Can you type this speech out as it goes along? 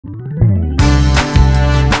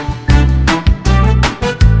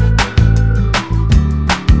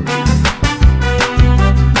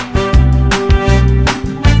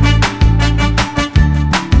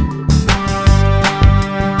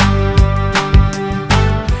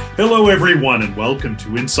Hello everyone and welcome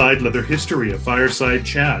to Inside Leather History, a Fireside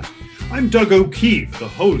Chat. I'm Doug O'Keefe, the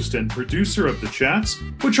host and producer of the chats,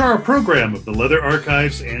 which are a program of the Leather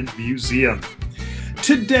Archives and Museum.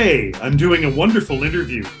 Today, I'm doing a wonderful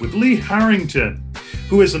interview with Lee Harrington,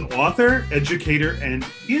 who is an author, educator, and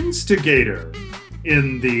instigator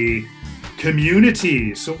in the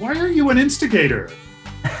community. So why are you an instigator?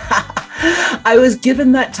 I was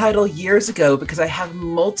given that title years ago because I have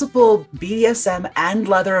multiple BDSM and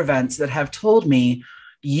leather events that have told me,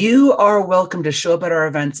 you are welcome to show up at our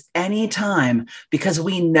events anytime because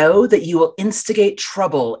we know that you will instigate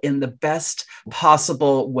trouble in the best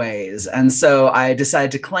possible ways. And so I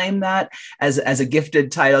decided to claim that as a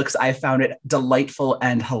gifted title because I found it delightful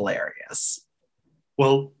and hilarious.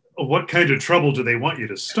 Well, what kind of trouble do they want you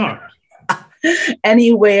to start?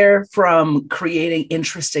 Anywhere from creating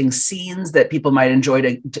interesting scenes that people might enjoy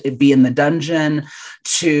to be in the dungeon,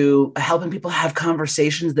 to helping people have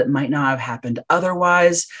conversations that might not have happened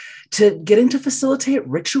otherwise, to getting to facilitate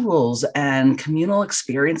rituals and communal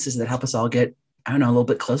experiences that help us all get, a little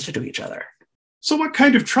bit closer to each other. So what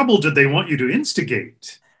kind of trouble did they want you to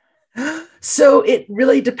instigate? So it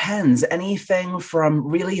really depends. Anything from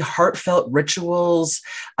really heartfelt rituals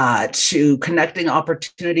to connecting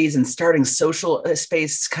opportunities and starting social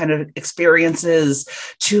space kind of experiences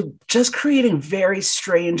to just creating very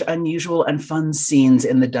strange, unusual, and fun scenes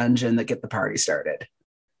in the dungeon that get the party started.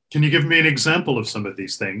 Can you give me an example of some of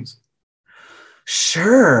these things?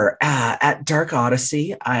 Sure. At Dark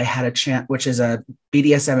Odyssey, I had a chant, which is a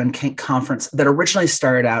BDSM and kink conference that originally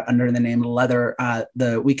started out under the name Leather,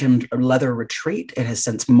 the Weekend Leather Retreat. It has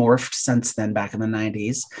since morphed since then, back in the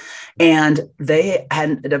 90s. And they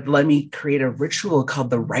ended up letting me create a ritual called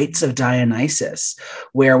the Rites of Dionysus,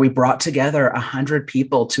 where we brought together 100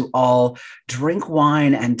 people to all drink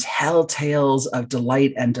wine and tell tales of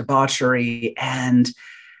delight and debauchery and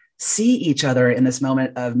see each other in this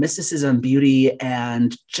moment of mysticism, beauty,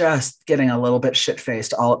 and just getting a little bit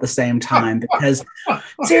shit-faced all at the same time. Because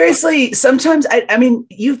seriously, sometimes, I mean,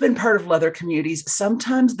 you've been part of leather communities.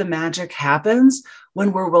 Sometimes the magic happens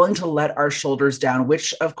when we're willing to let our shoulders down,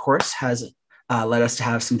 which of course has led us to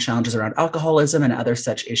have some challenges around alcoholism and other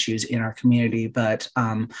such issues in our community. But,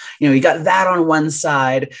 you got that on one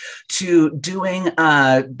side to doing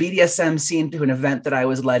a BDSM scene to an event that I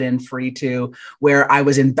was let in free to, where I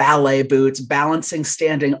was in ballet boots, balancing,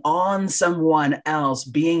 standing on someone else,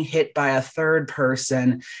 being hit by a third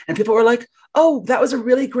person. And people were like, oh, that was a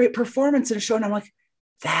really great performance in a show. And I'm like,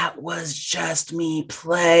 that was just me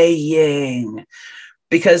playing.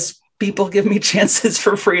 Because people give me chances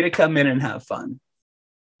for free to come in and have fun.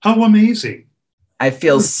 How amazing. I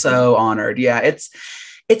feel so honored. Yeah,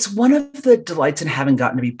 it's one of the delights in having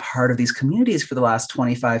gotten to be part of these communities for the last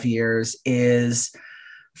 25 years is,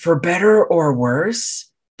 for better or worse,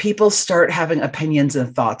 people start having opinions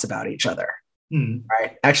and thoughts about each other.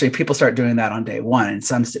 Right? Actually, people start doing that on day one in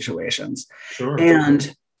some situations. Sure.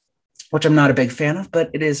 And which I'm not a big fan of, but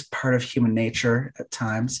it is part of human nature at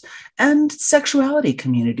times, and sexuality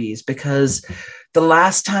communities, because the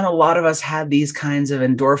last time a lot of us had these kinds of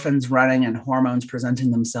endorphins running and hormones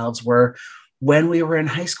presenting themselves were when we were in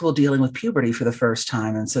high school dealing with puberty for the first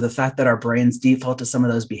time. And so the fact that our brains default to some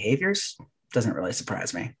of those behaviors doesn't really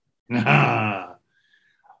surprise me. I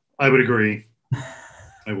would agree.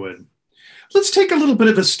 I would. Let's take a little bit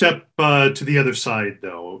of a step to the other side,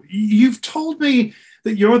 though. You've told me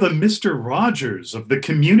that you're the Mr. Rogers of the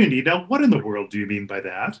community. Now, what in the world do you mean by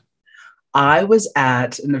that? I was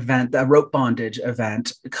at an event, a rope bondage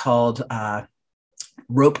event called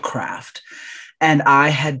Rope Craft. And I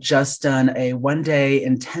had just done a one-day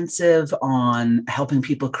intensive on helping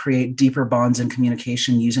people create deeper bonds and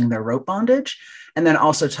communication using their rope bondage. And then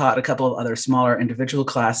also taught a couple of other smaller individual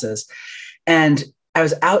classes. And I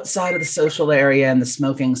was outside of the social area in the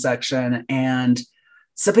smoking section. And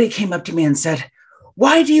somebody came up to me and said,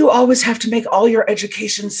 why do you always have to make all your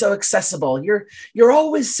education so accessible? You're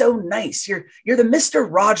always so nice. You're the Mr.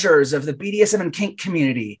 Rogers of the BDSM and kink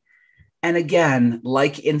community. And again,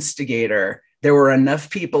 like Instigator, there were enough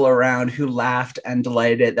people around who laughed and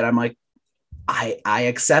delighted that I'm like, I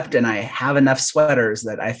accept, and I have enough sweaters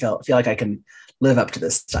that I feel like I can live up to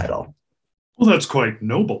this title. Well, that's quite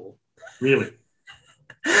noble, really.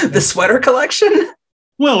 The sweater collection?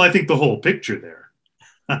 Well, I think the whole picture there.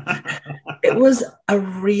 It was a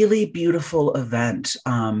really beautiful event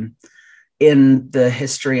in the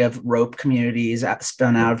history of rope communities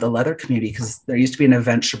spun out of the leather community, because there used to be an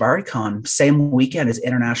event, ShibariCon, same weekend as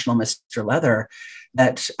International Mr. Leather,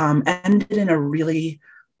 that ended in a really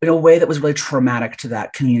in a way that was really traumatic to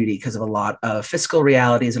that community because of a lot of fiscal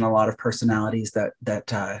realities and a lot of personalities that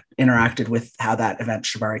interacted with how that event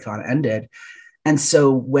ShibariCon ended. And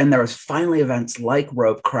so when there was finally events like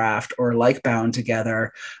Ropecraft or like Bound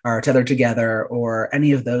Together or Tethered Together or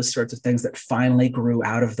any of those sorts of things that finally grew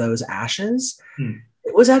out of those ashes,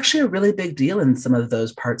 it was actually a really big deal in some of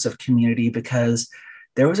those parts of community, because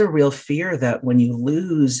there was a real fear that when you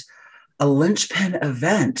lose a linchpin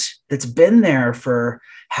event that's been there for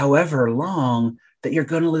however long, that you're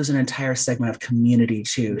going to lose an entire segment of community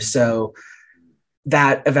too. So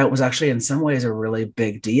that event was actually in some ways a really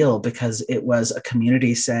big deal, because it was a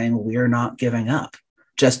community saying, we're not giving up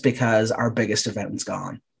just because our biggest event is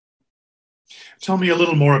gone. Tell me a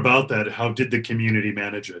little more about that. How did the community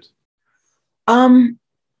manage it?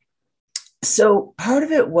 So part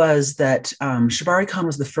of it was that ShibariCon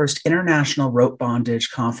was the first international rope bondage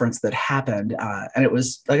conference that happened. And it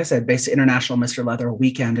was, like I said, based International Mr. Leather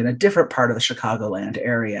weekend in a different part of the Chicagoland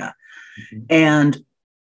area. And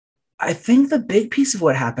I think the big piece of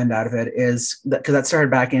what happened out of it is that, because that started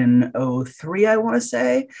back in 2003, I want to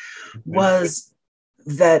say, was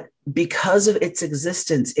that because of its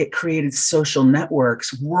existence, it created social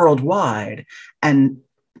networks worldwide. And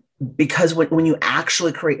because when you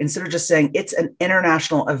actually create, instead of just saying it's an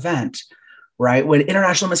international event, right? When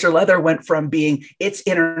International Mr. Leather went from being it's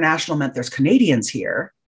international meant there's Canadians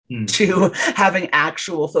here, to having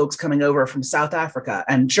actual folks coming over from South Africa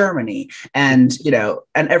and Germany and,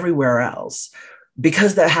 and everywhere else.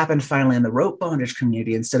 Because that happened finally in the rope bondage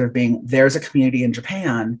community, instead of being there's a community in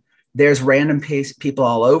Japan, there's random people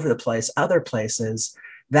all over the place, other places,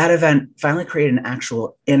 that event finally created an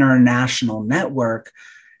actual international network.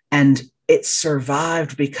 And it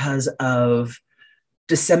survived because of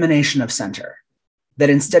dissemination of center. That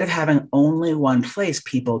instead of having only one place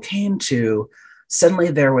people came to,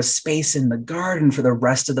 suddenly there was space in the garden for the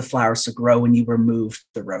rest of the flowers to grow when you removed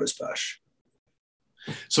the rose bush.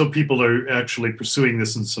 So people are actually pursuing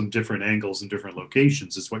this in some different angles and different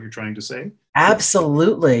locations, is what you're trying to say?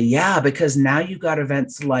 Absolutely, yeah, because now you've got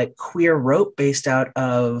events like Queer Rope based out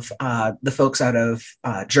of the folks out of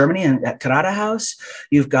Germany and at Karada House.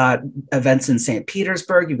 You've got events in St.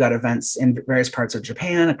 Petersburg. You've got events in various parts of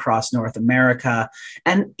Japan, across North America,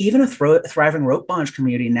 and even a thriving rope bondage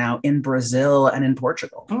community now in Brazil and in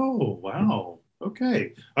Portugal. Oh, wow.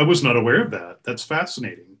 Okay. I was not aware of that. That's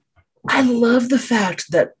fascinating. I love the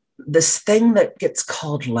fact that this thing that gets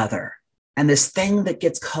called leather and this thing that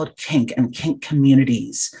gets called kink and kink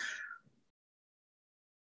communities,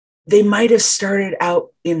 they might have started out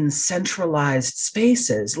in centralized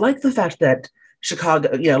spaces, like the fact that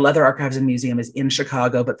Chicago, Leather Archives and Museum is in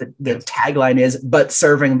Chicago, but the tagline is, but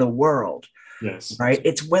serving the world. Yes. Right?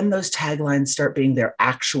 It's when those taglines start being their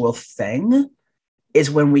actual thing is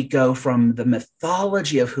when we go from the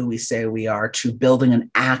mythology of who we say we are to building an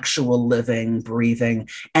actual living, breathing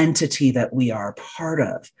entity that we are part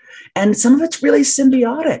of. And some of it's really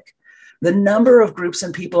symbiotic. The number of groups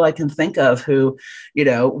and people I can think of who,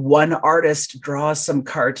 one artist draws some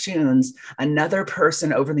cartoons, another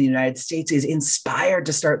person over in the United States is inspired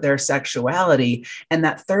to start their sexuality, and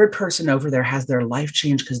that third person over there has their life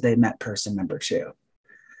changed because they met person number two.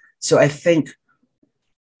 So I think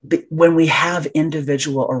when we have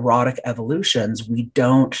individual erotic evolutions, we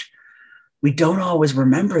don't always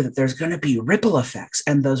remember that there's going to be ripple effects,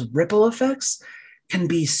 and those ripple effects can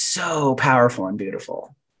be so powerful and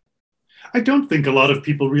beautiful. I don't think a lot of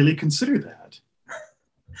people really consider that.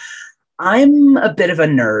 I'm a bit of a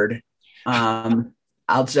nerd.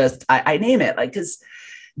 I name it because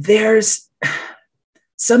there's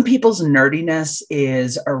some people's nerdiness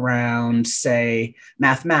is around, say,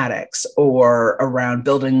 mathematics or around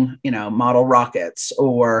building, model rockets,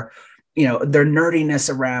 or, their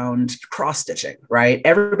nerdiness around cross-stitching, right?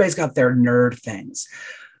 Everybody's got their nerd things.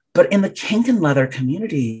 But in the kink and leather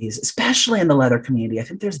communities, especially in the leather community, I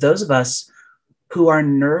think there's those of us who are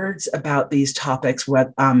nerds about these topics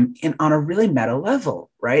on a really meta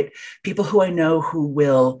level, right? People who I know who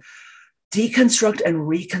will deconstruct and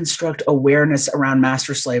reconstruct awareness around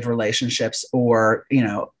master-slave relationships or,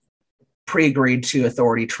 pre-agreed to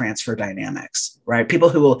authority transfer dynamics, right? People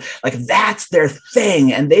who will, that's their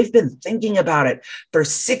thing, and they've been thinking about it for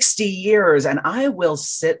 60 years, and I will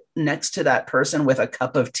sit next to that person with a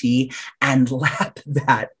cup of tea and lap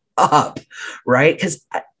that up, right? Because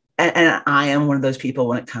I am one of those people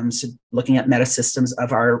when it comes to looking at meta systems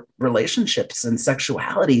of our relationships and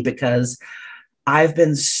sexuality, because I've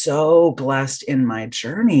been so blessed in my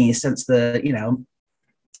journey since the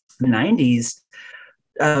 90s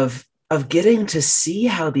of getting to see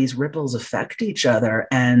how these ripples affect each other,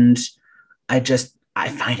 and I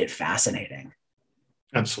find it fascinating.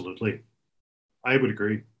 Absolutely. I would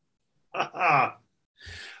agree. Or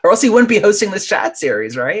else he wouldn't be hosting this chat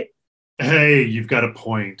series, right? Hey, you've got a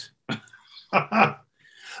point.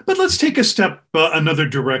 But let's take a step another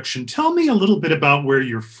direction. Tell me a little bit about where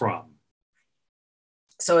you're from.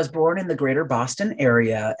 So I was born in the greater Boston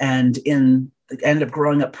area and ended up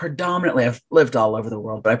growing up predominantly. I've lived all over the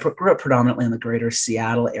world, but I grew up predominantly in the greater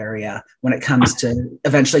Seattle area when it comes to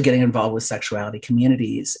eventually getting involved with sexuality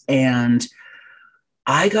communities. And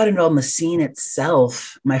I got involved in the scene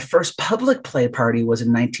itself. My first public play party was in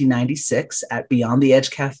 1996 at Beyond the Edge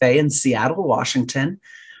Cafe in Seattle, Washington,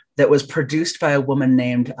 that was produced by a woman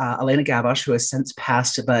named Elena Gabosh, who has since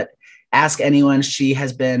passed, but ask anyone. She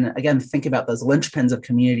has been, again, think about those linchpins of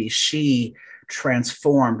community. She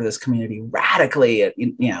transformed this community radically,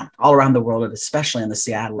 all around the world, and especially in the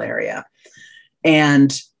Seattle area.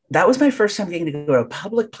 And that was my first time getting to go to a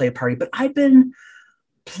public play party, but I'd been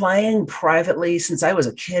playing privately since I was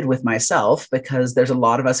a kid with myself, because there's a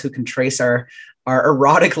lot of us who can trace our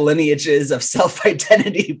erotic lineages of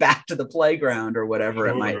self-identity back to the playground or whatever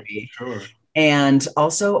it might be. Sure. And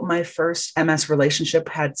also my first MS relationship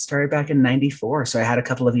had started back in 94. So I had a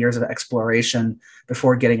couple of years of exploration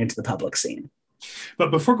before getting into the public scene.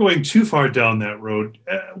 But before going too far down that road,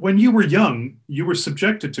 when you were young, you were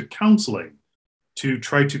subjected to counseling to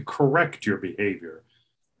try to correct your behavior.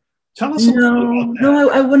 Tell us a little bit about that. No,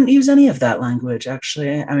 I wouldn't use any of that language,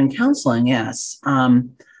 actually. I mean, counseling, yes.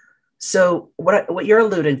 So what you're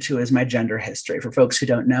alluding to is my gender history. For folks who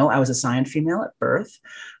don't know, I was assigned female at birth.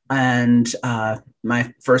 And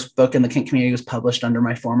my first book in the kink community was published under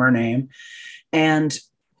my former name. And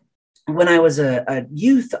when I was a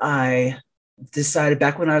youth, I decided,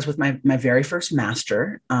 back when I was with my very first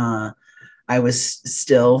master, I was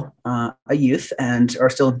still a youth, or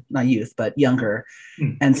still not youth, but younger,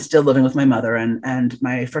 and still living with my mother. And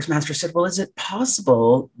my first master said, well, is it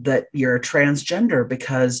possible that you're transgender?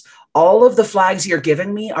 Because all of the flags you're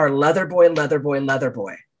giving me are leather boy, leather boy, leather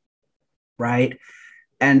boy, right?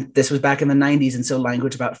 And this was back in the 90s. And so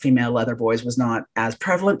language about female leather boys was not as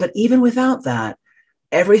prevalent. But even without that,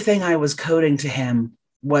 everything I was coding to him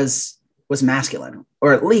was masculine,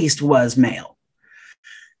 or at least was male.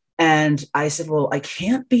 And I said, well, I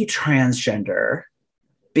can't be transgender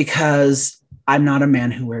because I'm not a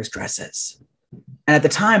man who wears dresses. And at the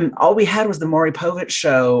time, all we had was the Maury Povich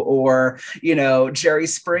show, or, Jerry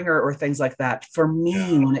Springer, or things like that for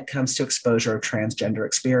me when it comes to exposure of transgender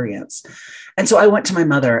experience. And so I went to my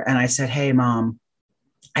mother and I said, hey, Mom,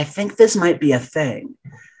 I think this might be a thing.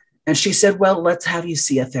 And she said, well, let's have you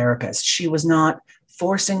see a therapist. She was not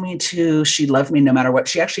forcing me to. She loved me no matter what.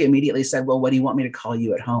 She actually immediately said, well, what do you want me to call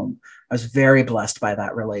you at home? I was very blessed by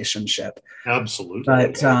that relationship. Absolutely.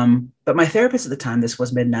 But my therapist at the time, this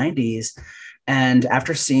was mid-90s. And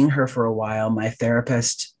after seeing her for a while, my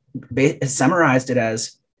therapist summarized it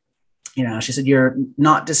as, she said, you're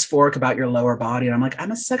not dysphoric about your lower body. And I'm like,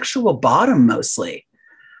 I'm a sexual bottom mostly,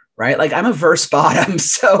 right? Like, I'm a verse bottom.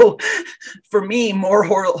 So for me, more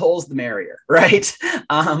holes the merrier, right?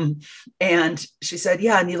 And she said,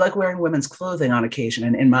 yeah, and you like wearing women's clothing on occasion.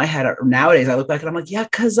 And in my head, nowadays, I look back and I'm like, yeah,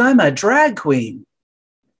 because I'm a drag queen.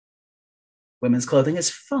 Women's clothing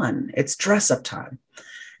is fun. It's dress up time.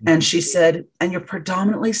 And she said, and you're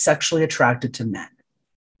predominantly sexually attracted to men.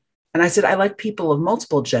 And I said, I like people of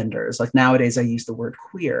multiple genders. Like nowadays I use the word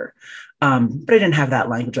queer, but I didn't have that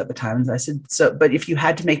language at the time. And I said, but if you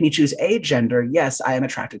had to make me choose a gender, yes, I am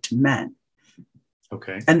attracted to men.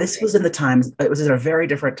 Okay. And this was in the time, it was at a very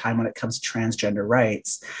different time when it comes to transgender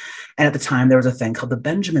rights. And at the time there was a thing called the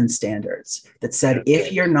Benjamin Standards that said,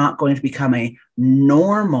 if you're not going to become a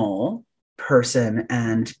normal person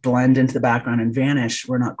and blend into the background and vanish,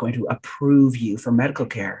 we're not going to approve you for medical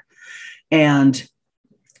care. And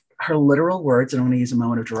her literal words, and I'm going to use a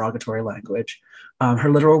moment of derogatory language, her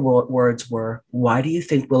literal words were, why do you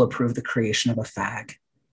think we'll approve the creation of a fag?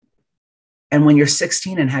 And when you're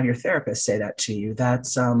 16 and have your therapist say that to you,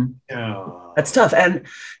 that's tough. And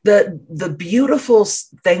the beautiful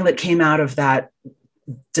thing that came out of that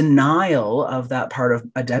denial of that part of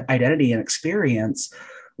identity and experience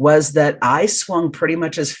was that I swung pretty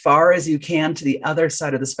much as far as you can to the other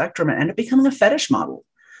side of the spectrum and ended up becoming a fetish model,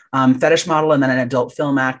 and then an adult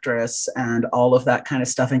film actress and all of that kind of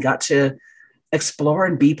stuff, and got to explore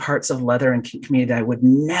and be parts of leather and kink community that I would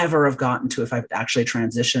never have gotten to if I actually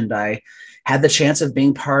transitioned. I had the chance of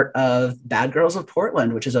being part of Bad Girls of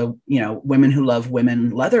Portland, which is a, women who love women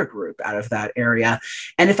leather group out of that area.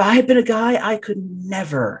 And if I had been a guy, I could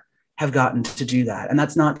never have gotten to do that. And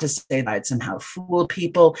that's not to say that I'd somehow fooled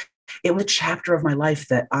people. It was a chapter of my life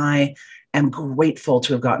that I am grateful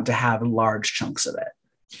to have gotten to have large chunks of it.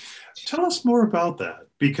 Tell us more about that,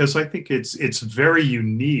 because I think it's very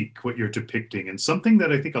unique what you're depicting, and something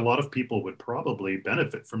that I think a lot of people would probably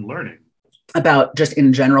benefit from learning. About just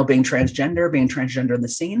in general being transgender in the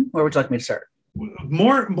scene? Where would you like me to start?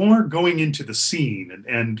 More going into the scene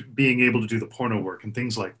and being able to do the porno work and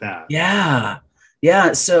things like that. Yeah.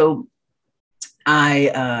 So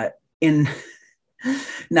in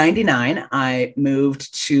 99, I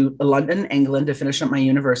moved to London, England to finish up my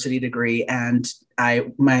university degree. And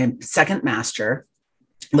my second master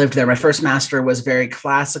lived there. My first master was very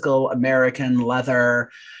classical American leather,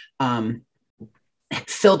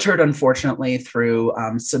 filtered, unfortunately, through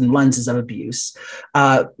some lenses of abuse.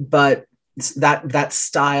 But that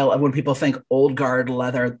style of, when people think old guard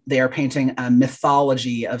leather, they are painting a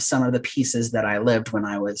mythology of some of the pieces that I lived when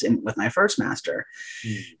I was in with my first master.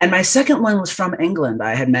 And my second one was from England.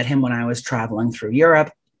 I had met him when I was traveling through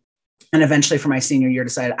Europe. And eventually for my senior year,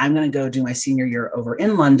 decided I'm going to go do my senior year over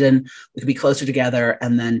in London. We could be closer together,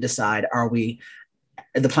 and then decide,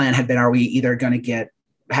 the plan had been, are we either going to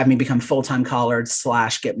have me become full-time collared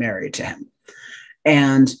 / get married to him?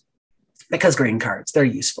 And because green cards, they're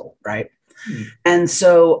useful, right? And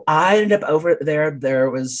so I ended up over there. There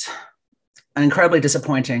was an incredibly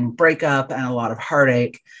disappointing breakup and a lot of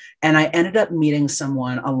heartache. And I ended up meeting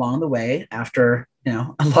someone along the way, after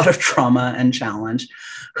a lot of trauma and challenge,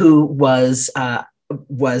 who was a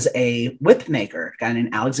whip maker, a guy named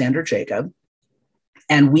Alexander Jacob.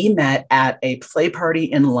 And we met at a play party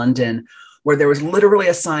in London, where there was literally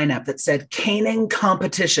a sign up that said caning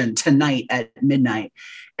competition tonight at midnight.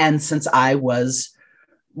 And since I was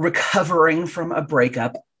recovering from a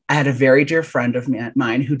breakup, I had a very dear friend of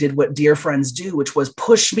mine who did what dear friends do, which was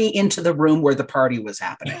push me into the room where the party was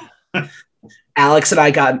happening. Alex and I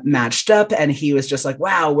got matched up, and he was just like,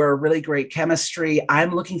 wow, we're a really great chemistry.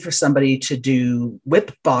 I'm looking for somebody to do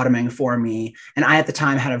whip bottoming for me. And I, at the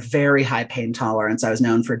time, had a very high pain tolerance. I was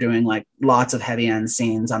known for doing like lots of heavy end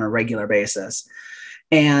scenes on a regular basis.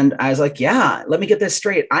 And I was like, yeah, let me get this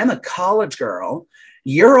straight. I'm a college girl.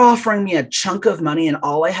 You're offering me a chunk of money, and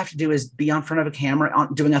all I have to do is be on front of a camera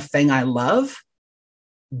doing a thing I love.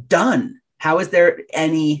 Done. How is there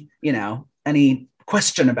any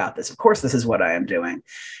question about this? Of course, this is what I am doing.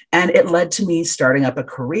 And it led to me starting up a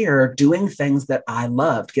career doing things that I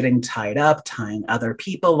loved, getting tied up, tying other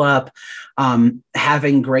people up,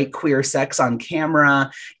 having great queer sex on camera,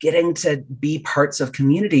 getting to be parts of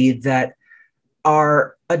community that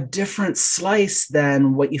are a different slice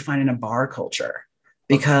than what you find in a bar culture.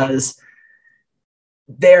 Because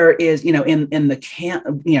there is, in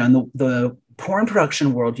the porn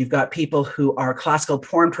production world, you've got people who are classical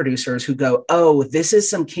porn producers who go, oh, this is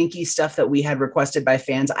some kinky stuff that we had requested by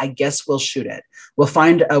fans. I guess we'll shoot it. We'll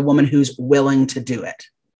find a woman who's willing to do it,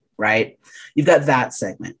 right? You've got that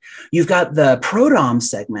segment. You've got the pro-dom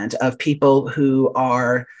segment of people who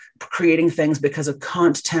are creating things because of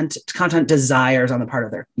content desires on the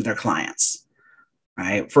part of their clients.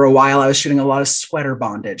 Right. For a while, I was shooting a lot of sweater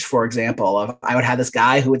bondage, for example. I would have this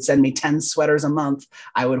guy who would send me 10 sweaters a month.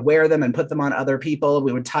 I would wear them and put them on other people.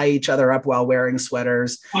 We would tie each other up while wearing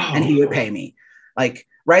sweaters, and he would pay me. Like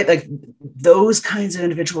those kinds of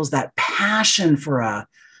individuals, that passion for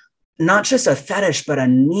not just a fetish, but a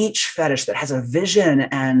niche fetish that has a vision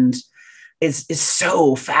and is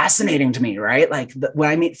so fascinating to me, right? Like when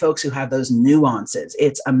I meet folks who have those nuances,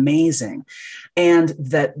 it's amazing. And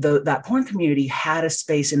that porn community had a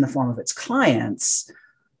space in the form of its clients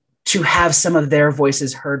to have some of their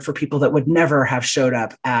voices heard for people that would never have showed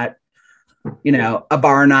up at, a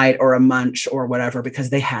bar night or a munch or whatever, because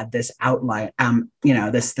they had this outlet,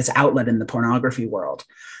 this outlet in the pornography world.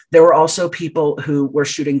 There were also people who were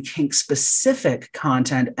shooting kink specific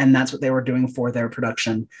content, and that's what they were doing for their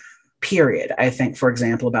production. Period. I think, for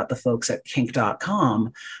example, about the folks at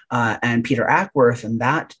kink.com and Peter Ackworth and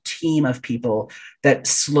that team of people that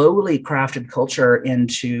slowly crafted culture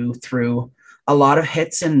through a lot of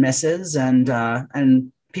hits and misses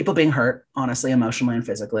and people being hurt, honestly, emotionally and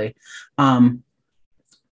physically, in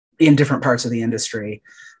different parts of the industry,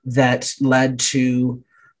 that led to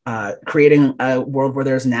creating a world where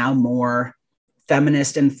there's now more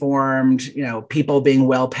feminist informed, people being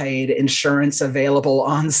well paid, insurance available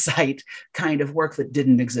on site kind of work that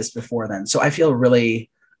didn't exist before then. So I feel really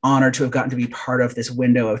honored to have gotten to be part of this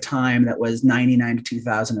window of time that was 99 to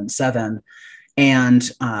 2007.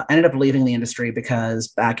 And ended up leaving the industry because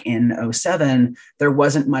back in 2007, there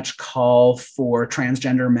wasn't much call for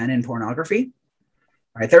transgender men in pornography.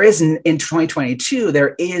 Right? There is in 2022,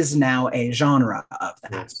 there is now a genre of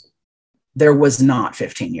that. Yes. There was not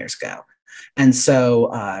 15 years ago. And so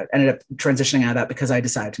ended up transitioning out of that because I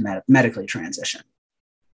decided to medically transition.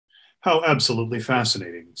 How absolutely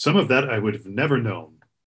fascinating. Some of that I would have never known.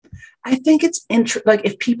 I think it's like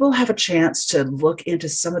if people have a chance to look into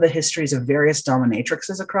some of the histories of various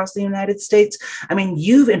dominatrixes across the United States. I mean,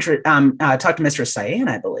 you've talked to Mistress Cyan,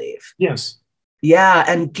 I believe. Yes. Yeah,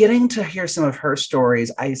 and getting to hear some of her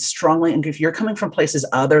stories, I strongly, and if you're coming from places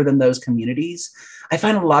other than those communities, I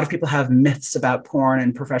find a lot of people have myths about porn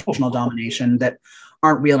and professional domination that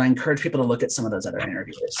aren't real. And I encourage people to look at some of those other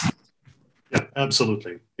interviews. Yeah,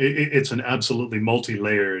 absolutely. It's an absolutely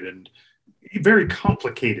multi-layered and very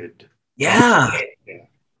complicated. Yeah,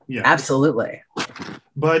 yeah, absolutely.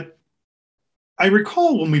 But I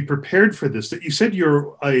recall when we prepared for this that you said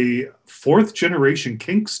you're a fourth generation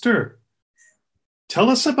kinkster. Tell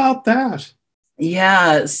us about that.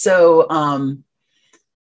 Yeah, so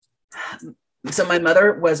my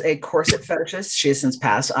mother was a corset fetishist. She has since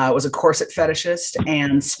passed. Was a corset fetishist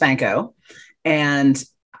and spanko. And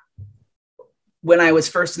when I was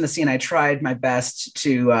first in the scene, I tried my best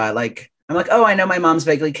to I'm like, oh, I know my mom's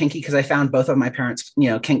vaguely kinky because I found both of my parents,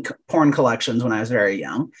 kink porn collections when I was very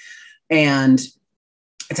young. And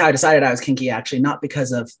it's how I decided I was kinky, actually, not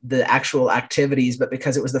because of the actual activities, but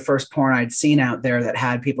because it was the first porn I'd seen out there that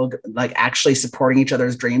had people like actually supporting each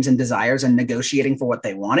other's dreams and desires and negotiating for what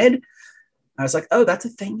they wanted. I was like, oh, that's a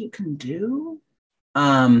thing you can do.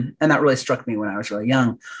 And that really struck me when I was really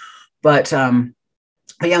young. But yeah,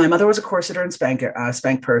 my mother was a corseter and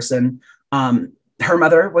spank person. Her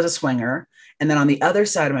mother was a swinger. And then on the other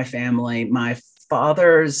side of my family, my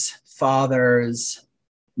father's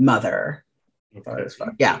mother,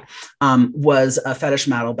 was a fetish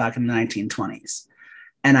model back in the 1920s.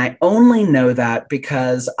 And I only know that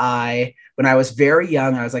because when I was very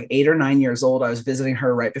young, I was like 8 or 9 years old, I was visiting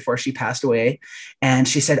her right before she passed away. And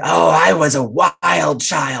she said, oh, I was a wild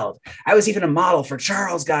child. I was even a model for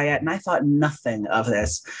Charles Guyette. And I thought nothing of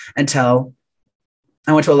this until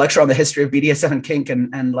I went to a lecture on the history of BDSM, kink,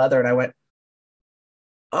 and leather. And I went,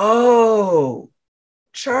 oh,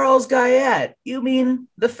 Charles Guyette, you mean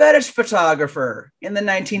the fetish photographer in the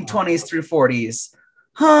 1920s through 40s?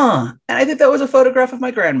 Huh. And I think that was a photograph of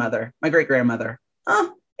my grandmother, my great grandmother.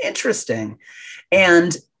 Oh, interesting.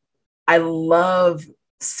 And I love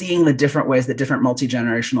seeing the different ways that different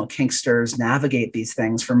multi-generational kinksters navigate these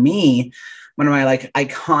things. For me, one of my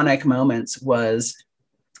iconic moments was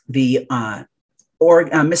the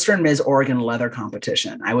Mr. and Ms. Oregon leather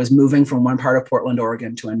competition. I was moving from one part of Portland,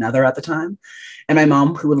 Oregon to another at the time. And my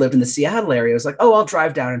mom, who lived in the Seattle area, was like, oh, I'll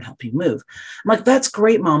drive down and help you move. I'm like, that's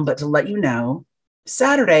great, Mom. But to let you know,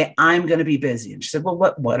 Saturday, I'm going to be busy. And she said, well,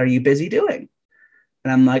 what are you busy doing?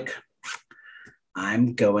 And I'm like,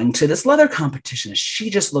 I'm going to this leather competition.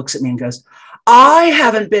 She just looks at me and goes, I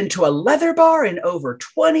haven't been to a leather bar in over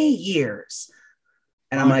 20 years.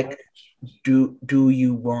 And I'm like, do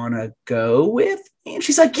you want to go with me? And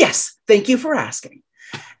she's like, yes, thank you for asking.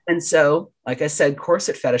 And so, like I said,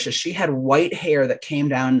 corset fetishes, she had white hair that came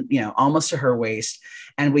down, almost to her waist.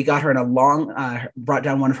 And we got her in a long, brought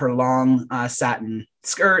down one of her long satin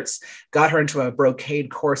skirts, got her into a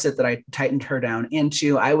brocade corset that I tightened her down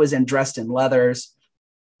into. I was dressed in leathers,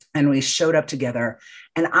 and we showed up together.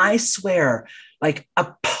 And I swear, like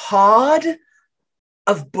a pod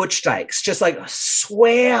of butch dykes just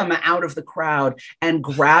swam out of the crowd and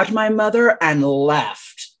grabbed my mother and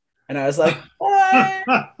left. And I was like, what?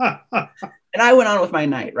 And I went on with my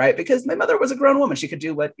night, right? Because my mother was a grown woman. She could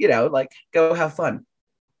do what, go have fun.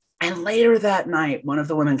 And later that night, one of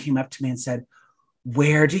the women came up to me and said,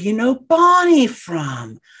 where do you know Bonnie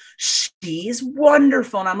from? She's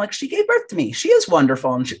wonderful. And I'm like, she gave birth to me. She is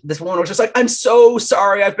wonderful. And this woman was just like, I'm so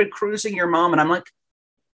sorry. I've been cruising your mom. And I'm like,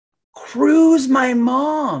 cruise my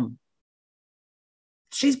mom?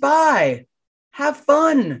 She's bi. Have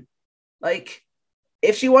fun.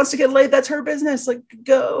 If she wants to get laid, that's her business.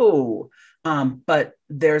 Go. But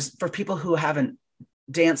for people who haven't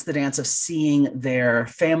danced the dance of seeing their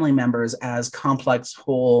family members as complex,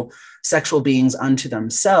 whole sexual beings unto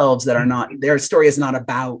themselves that are not, their story is not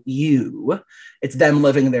about you. It's them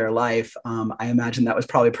living their life. I imagine that was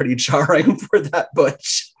probably pretty jarring for that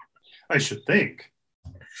butch. I should think.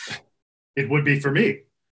 It would be for me.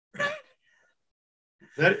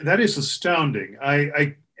 That is astounding.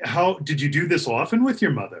 How did you do this often with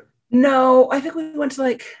your mother? No, I think we went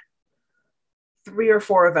to 3 or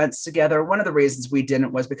 4 events together. One of the reasons we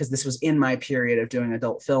didn't was because this was in my period of doing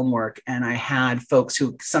adult film work. And I had folks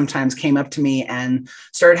who sometimes came up to me and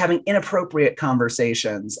started having inappropriate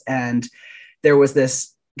conversations. And there was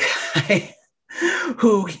this guy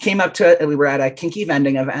who came up to it, and we were at a kinky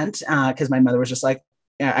vending event because my mother was just like,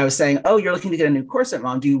 I was saying, oh, you're looking to get a new corset,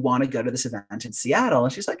 Mom. Do you want to go to this event in Seattle?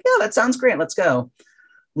 And she's like, yeah, that sounds great. Let's go.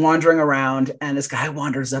 wandering around, and this guy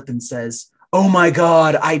wanders up and says, "Oh my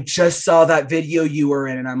God, I just saw that video you were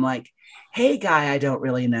in." And I'm like, "Hey guy, I don't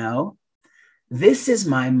really know. This is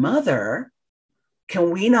my mother.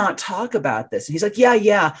 Can we not talk about this?" And he's like,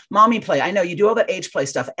 yeah, mommy play. I know you do all that age play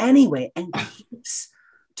stuff anyway. And keeps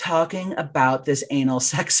talking about this anal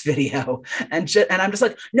sex video. And I'm just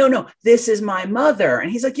like, no, this is my mother. And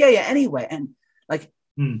he's like, yeah, anyway. And like,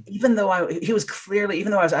 even though I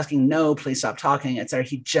was asking, no, please stop talking, etc.,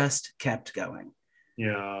 he just kept going.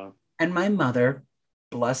 Yeah. And my mother,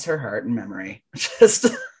 bless her heart and memory, just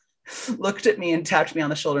looked at me and tapped me on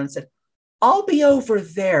the shoulder and said, "I'll be over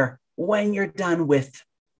there when you're done with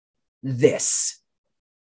this."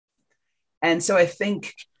 And so I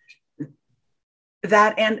think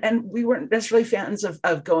that, and we weren't necessarily fans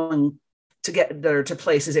of going to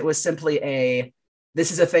places. It was simply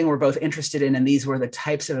this is a thing we're both interested in, and these were the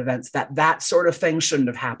types of events that sort of thing shouldn't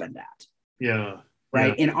have happened at. Yeah.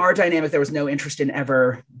 Right. Yeah. In our dynamic, there was no interest in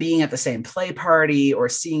ever being at the same play party or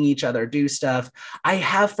seeing each other do stuff. I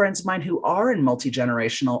have friends of mine who are in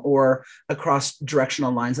multi-generational or across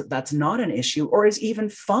directional lines that's not an issue or is even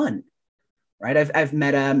fun. Right. I've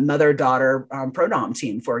met a mother-daughter prodom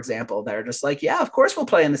team, for example. They're just like, yeah, of course we'll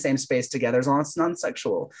play in the same space together as long as it's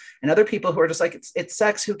non-sexual. And other people who are just like, it's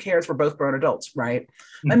sex, who cares? We're both grown adults. Right.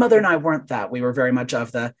 My mother and I weren't that. We were very much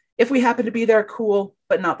of if we happen to be there, cool,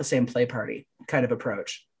 but not the same play party kind of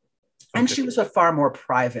approach. And she was a far more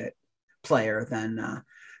private player than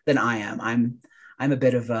I am. I'm a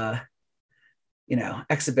bit of a,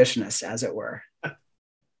 exhibitionist, as it were,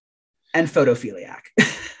 and photophiliac.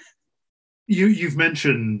 You've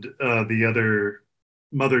mentioned the other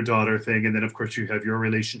mother-daughter thing, and then of course you have your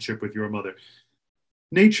relationship with your mother.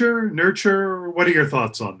 Nature, nurture, what are your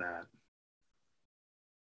thoughts on that?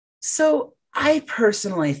 So I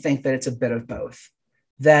personally think that it's a bit of both.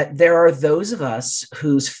 That there are those of us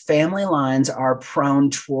whose family lines are prone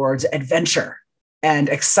towards adventure and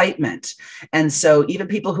excitement. And so even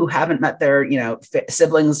people who haven't met their,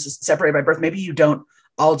 siblings separated by birth, maybe you don't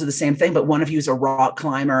all do the same thing, but one of you is a rock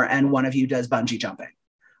climber and one of you does bungee jumping,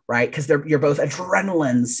 right? Because you're both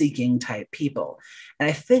adrenaline seeking type people. And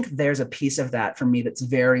I think there's a piece of that for me that's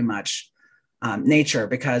very much nature,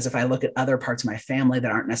 because if I look at other parts of my family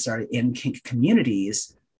that aren't necessarily in kink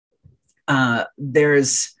communities, there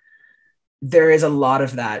is a lot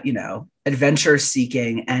of that, adventure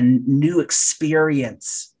seeking and new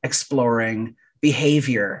experience exploring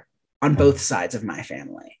behavior on both sides of my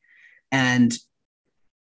family. And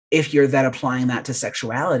if you're then applying that to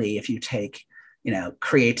sexuality, if you take,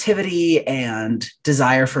 creativity and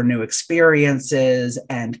desire for new experiences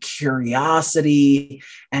and curiosity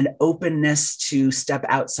and openness to step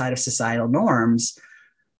outside of societal norms,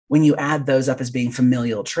 when you add those up as being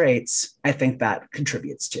familial traits, I think that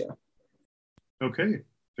contributes too. Okay,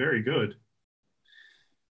 very good.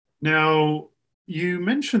 Now, you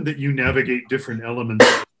mentioned that you navigate different elements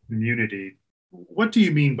of the community. What do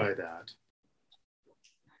you mean by that?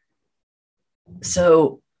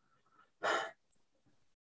 So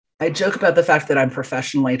I joke about the fact that I'm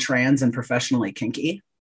professionally trans and professionally kinky.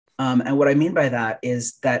 And what I mean by that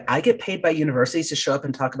is that I get paid by universities to show up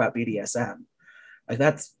and talk about BDSM. Like,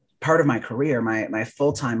 that's part of my career, my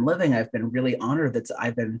full-time living. I've been really honored that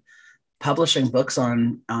I've been publishing books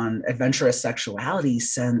on adventurous sexuality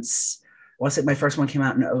since, I want to say my first one came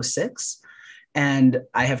out in 2006. And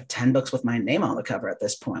I have 10 books with my name on the cover at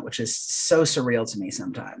this point, which is so surreal to me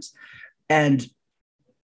sometimes. And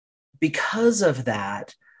because of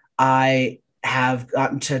that, I have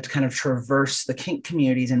gotten to kind of traverse the kink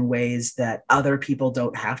communities in ways that other people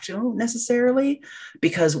don't have to necessarily,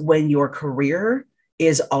 because when your career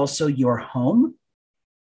is also your home,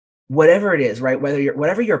 whatever it is, right?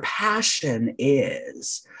 Whatever your passion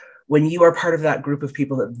is, when you are part of that group of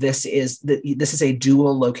people that this is a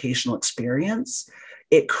dual locational experience,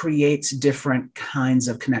 it creates different kinds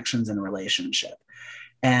of connections and relationship.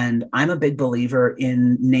 And I'm a big believer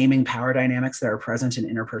in naming power dynamics that are present in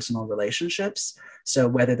interpersonal relationships. So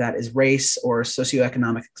whether that is race or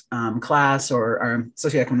socioeconomic class or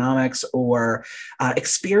socioeconomics or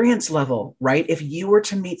experience level, right? If you were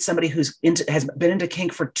to meet somebody has been into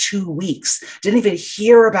kink for 2 weeks, didn't even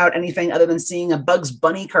hear about anything other than seeing a Bugs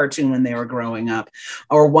Bunny cartoon when they were growing up,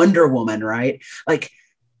 or Wonder Woman, right? Like,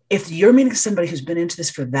 if you're meeting somebody who's been into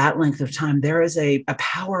this for that length of time, there is a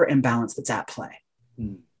power imbalance that's at play.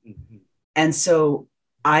 Mm-hmm. And so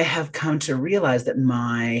I have come to realize that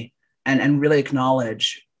and really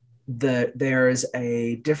acknowledge that there's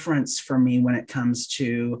a difference for me when it comes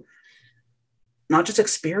to not just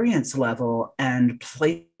experience level and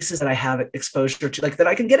places that I have exposure to, like that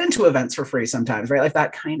I can get into events for free sometimes, right? Like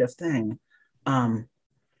that kind of thing.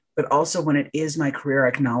 but also when it is my career, I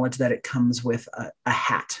acknowledge that it comes with a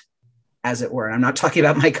hat, as it were. And I'm not talking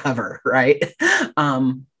about my cover, right?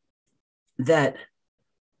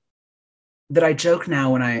 That I joke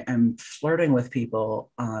now when I am flirting with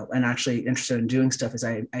people and actually interested in doing stuff is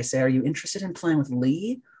I say, are you interested in playing with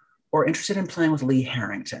Lee or interested in playing with Lee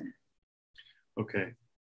Harrington? Okay.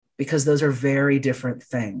 Because those are very different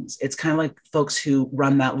things. It's kind of like folks who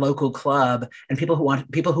run that local club and people who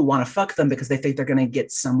want to fuck them because they think they're going to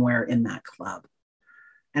get somewhere in that club.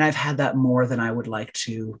 And I've had that more than I would like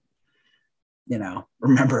to,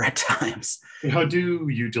 remember at times. And how do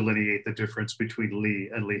you delineate the difference between Lee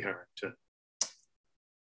and Lee Harrington?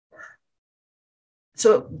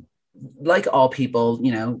 So like all people,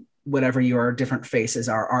 whatever your different faces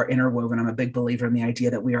are interwoven. I'm a big believer in the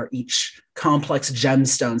idea that we are each complex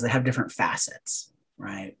gemstones that have different facets,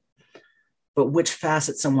 right? But which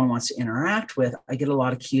facet someone wants to interact with, I get a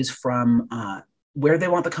lot of cues from where they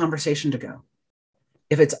want the conversation to go.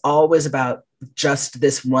 If it's always about just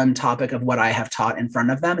this one topic of what I have taught in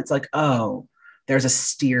front of them, it's like, oh, there's a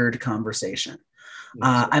steered conversation.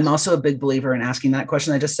 I'm also a big believer in asking that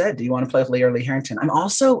question I just said. Do you want to play with Lee or Lee Harrington?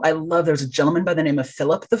 I love, there's a gentleman by the name of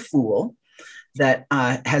Philip the Fool that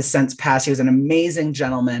has since passed. He was an amazing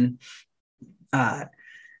gentleman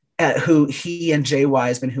who he and Jay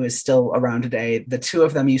Wiseman, who is still around today, the two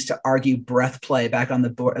of them used to argue breath play back on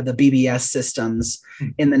the BBS systems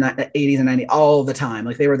in the 80s and 90s all the time.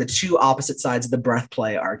 Like they were the two opposite sides of the breath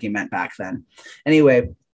play argument back then.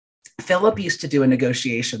 Anyway, Philip used to do a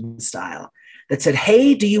negotiation style that said,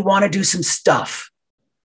 hey, do you want to do some stuff?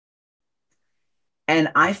 And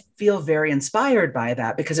I feel very inspired by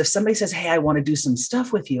that because if somebody says, hey, I want to do some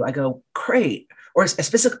stuff with you, I go, great. Or a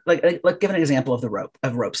specific, like give an example of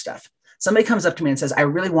rope stuff. Somebody comes up to me and says, I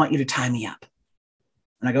really want you to tie me up.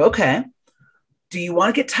 And I go, okay. Do you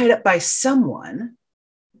want to get tied up by someone?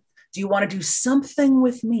 Do you want to do something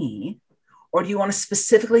with me? Or do you want to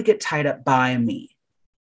specifically get tied up by me?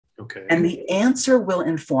 Okay. And the answer will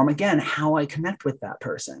inform, again, how I connect with that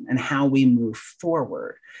person and how we move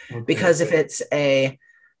forward. Okay. Because if it's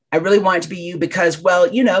I really want it to be you because,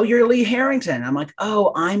 well, you're Lee Harrington. I'm like,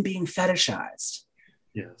 oh, I'm being fetishized.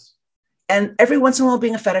 Yes. And every once in a while,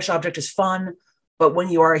 being a fetish object is fun. But when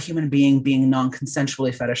you are a human being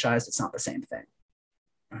non-consensually fetishized, it's not the same thing.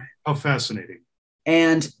 Right. How fascinating.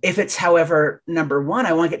 And if it's, however, number one,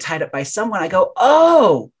 I want to get tied up by someone, I go,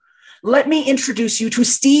 oh, let me introduce you to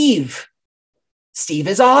Steve. Steve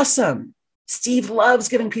is awesome. Steve loves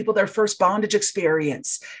giving people their first bondage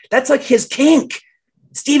experience. That's like his kink.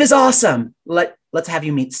 Steve is awesome. Let's have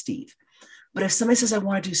you meet Steve. But if somebody says, I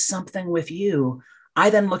want to do something with you, I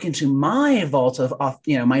then look into my vault of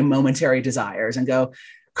my momentary desires and go,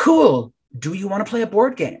 cool. Do you want to play a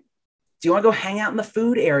board game? Do you want to go hang out in the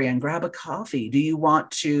food area and grab a coffee? Do you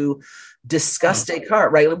want to discuss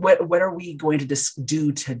Descartes, right? What are we going to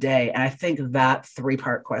do today? And I think that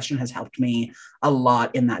 3-part question has helped me a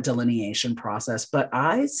lot in that delineation process. But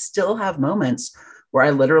I still have moments where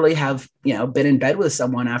I literally have, been in bed with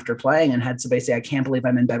someone after playing and had somebody say, I can't believe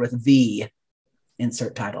I'm in bed with the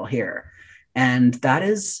insert title here. And that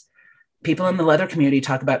is, people in the leather community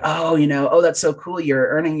talk about, oh, that's so cool. You're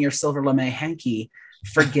earning your silver lame hanky,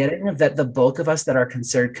 forgetting that the bulk of us that are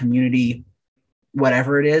considered community,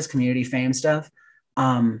 whatever it is, community fame stuff,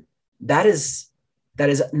 that is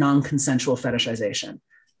non-consensual fetishization.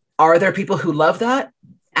 Are there people who love that?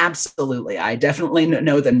 Absolutely. I definitely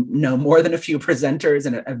know more than a few presenters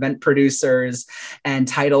and event producers and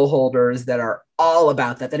title holders that are all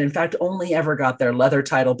about that in fact only ever got their leather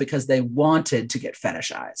title because they wanted to get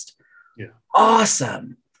fetishized. Yeah.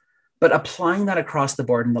 Awesome. But applying that across the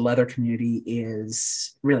board in the leather community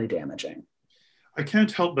is really damaging. I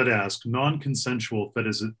can't help but ask, non-consensual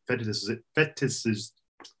fetishes.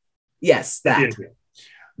 Yes, that.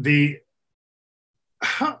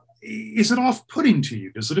 How is it off-putting to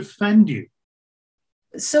you? Does it offend you?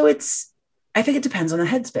 So I think it depends on the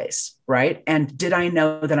headspace, right? And did I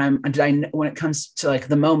know when it comes to like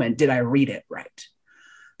the moment, did I read it right?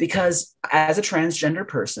 Because as a transgender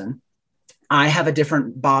person, I have a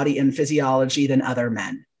different body and physiology than other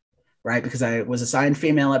men, right? Because I was assigned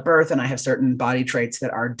female at birth and I have certain body traits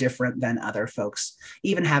that are different than other folks,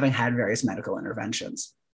 even having had various medical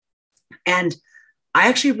interventions. And I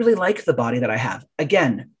actually really like the body that I have.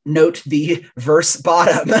 Again, note the verse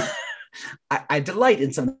bottom. I delight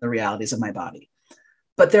in some of the realities of my body.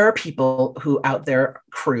 But there are people who out there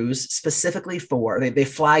cruise specifically for, they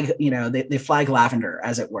flag, they flag lavender,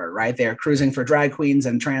 as it were, right? They're cruising for drag queens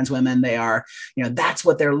and trans women. They are, that's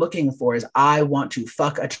what they're looking for is I want to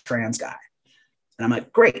fuck a trans guy. And I'm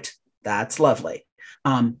like, great, that's lovely.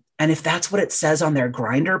 And And if that's what it says on their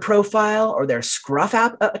Grindr profile or their Scruff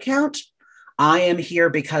app account, I am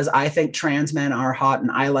here because I think trans men are hot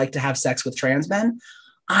and I like to have sex with trans men.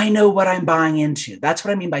 I know what I'm buying into. That's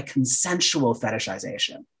what I mean by consensual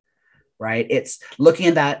fetishization, right? It's looking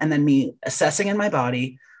at that and then me assessing in my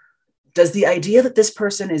body, does the idea that this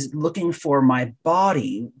person is looking for my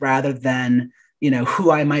body rather than,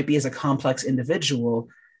 who I might be as a complex individual,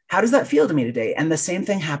 how does that feel to me today? And the same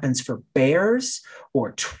thing happens for bears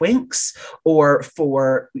or twinks or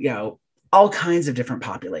for, all kinds of different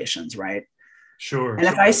populations, right? Sure. And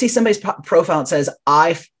if I see somebody's profile that says,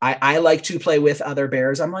 I like to play with other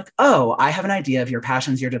bears, I'm like, oh, I have an idea of your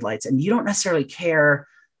passions, your delights, and you don't necessarily care.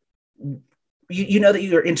 You know that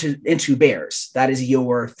you're into bears. That is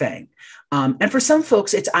your thing. And for some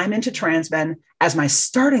folks, it's I'm into trans men as my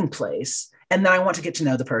starting place, and then I want to get to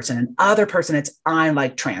know the person. And other person, it's I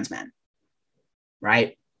like trans men,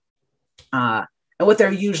 right? And what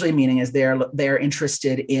they're usually meaning is they're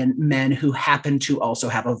interested in men who happen to also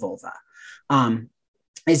have a vulva.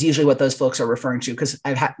 Is usually what those folks are referring to, because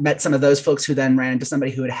I've met some of those folks who then ran into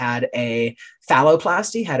somebody who had a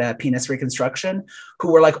phalloplasty, had a penis reconstruction,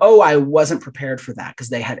 who were like, oh, I wasn't prepared for that, because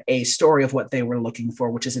they had a story of what they were looking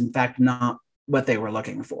for, which is in fact not what they were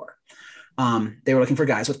looking for. They were looking for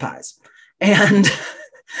guys with pies. And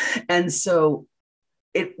so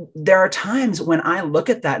there are times when I look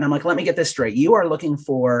at that and I'm like, let me get this straight. You are looking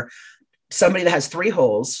for somebody that has 3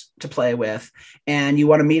 holes to play with, and you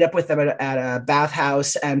want to meet up with them at a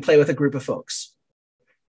bathhouse and play with a group of folks.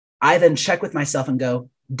 I then check with myself and go,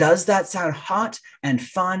 does that sound hot and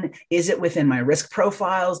fun? Is it within my risk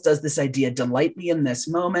profiles? Does this idea delight me in this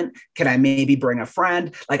moment? Can I maybe bring a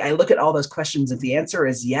friend? Like, I look at all those questions. If the answer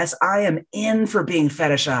is yes, I am in for being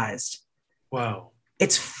fetishized. Wow.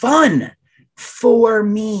 It's fun for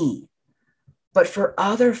me. But for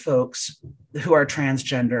other folks who are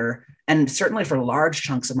transgender, and certainly for large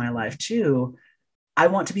chunks of my life too, I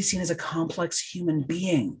want to be seen as a complex human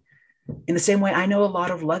being. In the same way, I know a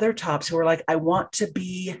lot of leather tops who are like, I want to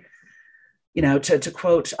be, to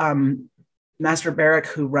quote Master Barrick,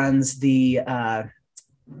 who runs the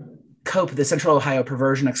COPE, the Central Ohio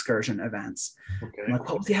Perversion Excursion events. Okay. I'm like,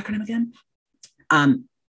 what was the acronym again?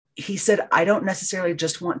 He said, I don't necessarily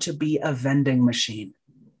just want to be a vending machine.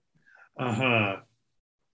 Uh-huh.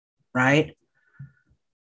 Right?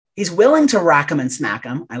 He's willing to rack them and smack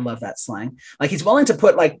them. I love that slang. Like, he's willing to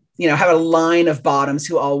put have a line of bottoms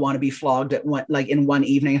who all want to be flogged at in one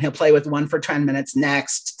evening, and he'll play with one for 10 minutes,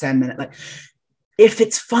 next 10 minutes. Like, if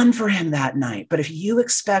it's fun for him that night. But if you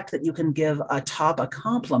expect that you can give a top a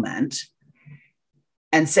compliment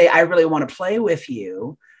and say, I really want to play with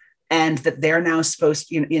you, and that they're now supposed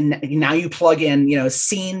to, now you plug in,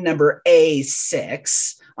 scene number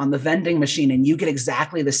A6 on the vending machine and you get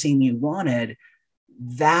exactly the scene you wanted,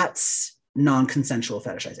 that's non-consensual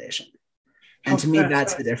fetishization. And to me,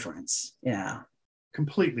 that's the difference. Yeah.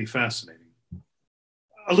 Completely fascinating.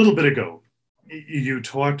 A little bit ago, you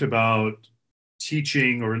talked about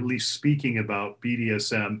teaching, or at least speaking about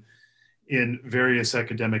BDSM in various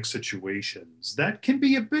academic situations. That can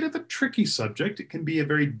be a bit of a tricky subject. It can be a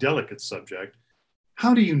very delicate subject.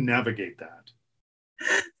 How do you navigate that?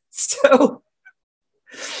 So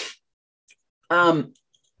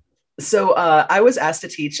I was asked to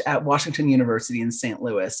teach at Washington University in St.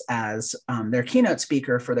 Louis as their keynote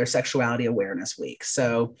speaker for their Sexuality Awareness Week.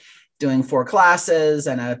 So doing 4 classes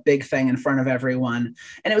and a big thing in front of everyone.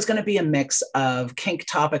 And it was going to be a mix of kink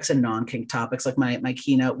topics and non-kink topics. Like my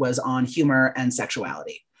keynote was on humor and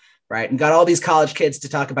sexuality, right? And got all these college kids to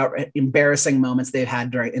talk about embarrassing moments they've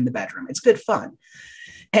had in the bedroom. It's good fun.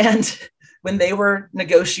 And when they were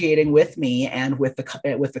negotiating with me and with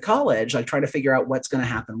the college, like trying to figure out what's going to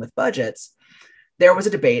happen with budgets, there was a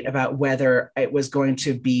debate about whether it was going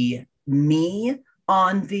to be me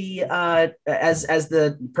on the as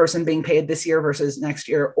the person being paid this year versus next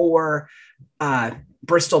year, or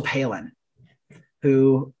Bristol Palin,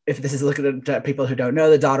 who, if this is looking at people who don't know,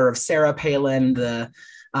 the daughter of Sarah Palin, the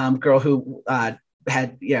girl who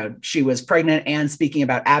had, she was pregnant and speaking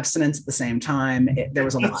about abstinence at the same time. There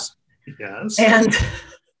was a lot. Yes.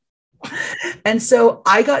 And so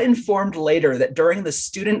I got informed later that during the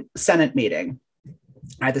student senate meeting,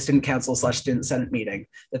 at the student council / student senate meeting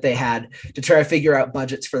that they had to try to figure out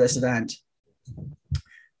budgets for this event,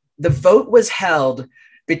 the vote was held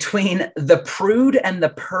between the prude and the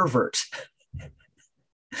pervert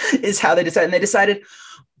is how they decided. And they decided,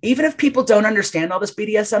 even if people don't understand all this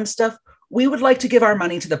BDSM stuff, we would like to give our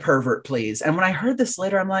money to the pervert, please. And when I heard this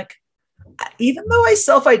later, I'm like, even though I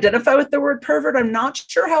self-identify with the word pervert, I'm not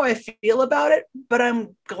sure how I feel about it, but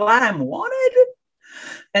I'm glad I'm wanted.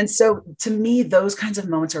 And so to me, those kinds of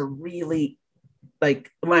moments are really,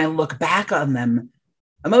 like, when I look back on them,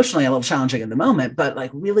 emotionally a little challenging in the moment, but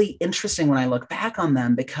like really interesting when I look back on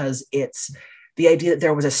them, because it's the idea that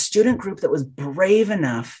there was a student group that was brave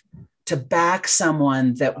enough to back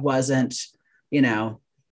someone that wasn't, you know,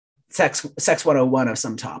 sex 101 of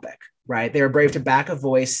some topic, right? They were brave to back a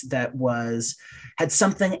voice that had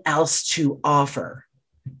something else to offer.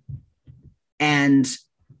 And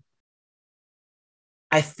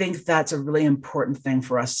I think that's a really important thing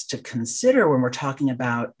for us to consider when we're talking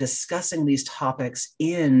about discussing these topics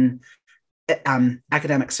in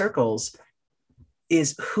academic circles,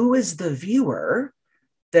 is who is the viewer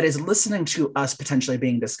that is listening to us potentially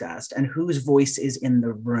being discussed, and whose voice is in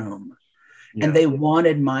the room. Yeah. And they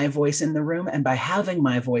wanted my voice in the room. And by having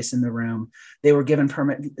my voice in the room, they were given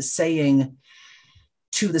permit, saying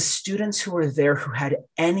to the students who were there who had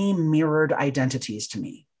any mirrored identities to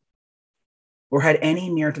me, or had any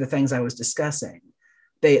mirror to the things I was discussing,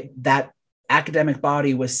 that academic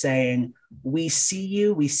body was saying, we see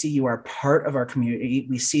you are part of our community,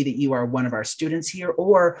 we see that you are one of our students here,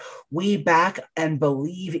 or we back and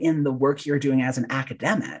believe in the work you're doing as an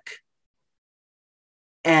academic.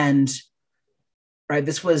 And right,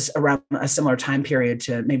 this was around a similar time period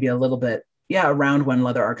to maybe a little bit, around when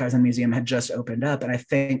Leather Archives and Museum had just opened up. And I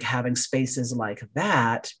think having spaces like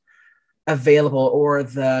that available, or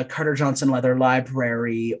the Carter Johnson Leather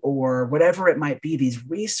Library, or whatever it might be, these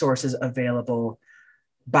resources available,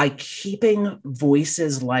 by keeping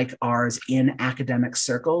voices like ours in academic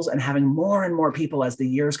circles and having more and more people as the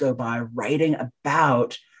years go by writing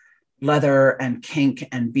about leather and kink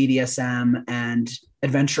and BDSM and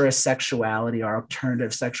adventurous sexuality or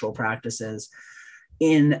alternative sexual practices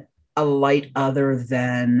in a light other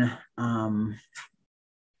than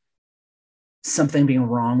something being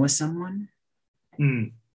wrong with someone,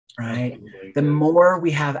 right? Absolutely. The more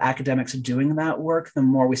we have academics doing that work, the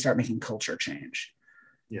more we start making culture change.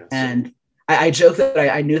 Yes. And I joke that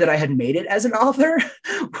I knew that I had made it as an author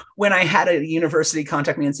when I had a university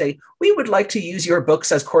contact me and say, we would like to use your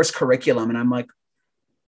books as course curriculum. And I'm like,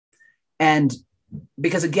 and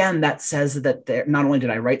because again, that says that not only did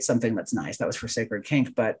I write something that's nice, that was for Sacred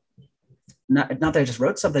Kink, but not that I just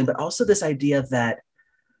wrote something, but also this idea that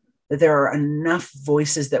there are enough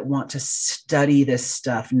voices that want to study this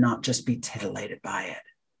stuff, not just be titillated by it.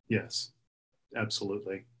 Yes,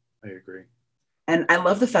 absolutely. I agree. And I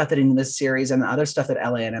love the fact that in this series and the other stuff that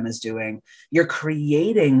LA&M is doing, you're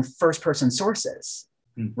creating first-person sources,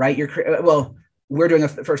 right? We're doing a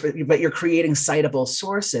first, but you're creating citable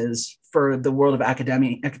sources for the world of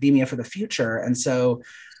academia for the future. And so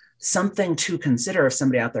something to consider if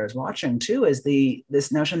somebody out there is watching too is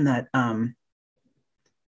this notion that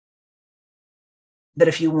that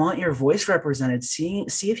if you want your voice represented, see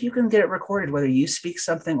if you can get it recorded, whether you speak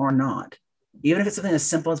something or not, even if it's something as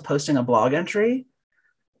simple as posting a blog entry,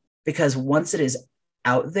 because once it is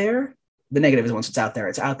out there, the negative is once it's out there,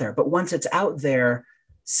 it's out there. But once it's out there,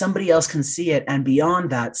 somebody else can see it. And beyond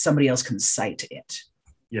that, somebody else can cite it.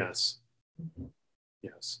 Yes.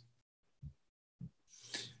 Yes.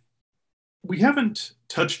 We haven't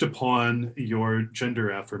touched upon your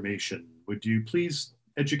gender affirmation. Would you please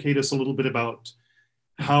educate us a little bit about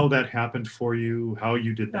how that happened for you, how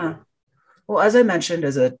you did that? Well, as I mentioned,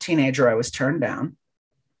 as a teenager, I was turned down,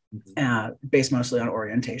 based mostly on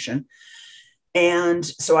orientation. And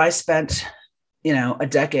so I spent, a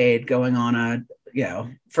decade going on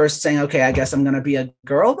first saying, okay, I guess I'm going to be a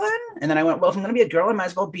girl then. And then I went, well, if I'm going to be a girl, I might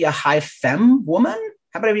as well be a high femme woman.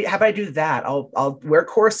 How about I do that? I'll wear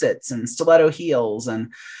corsets and stiletto heels.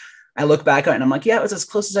 And I look back on it and I'm like, yeah, it was as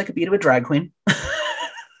close as I could be to a drag queen.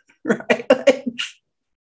 Right.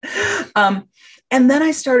 And then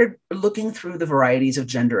I started looking through the varieties of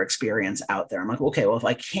gender experience out there. I'm like, okay, well, if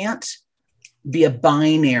I can't be a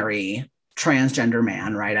binary transgender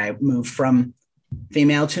man, right? I moved from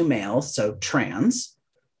female to male, so trans,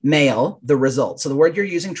 male, the result. So the word you're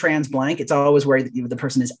using, trans blank, it's always where the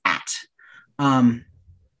person is at.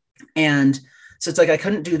 And so it's like, I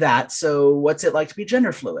couldn't do that. So what's it like to be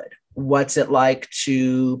gender fluid? What's it like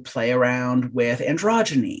to play around with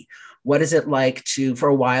androgyny? What is it like for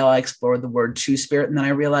a while, I explored the word two-spirit, and then I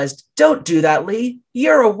realized, don't do that, Lee.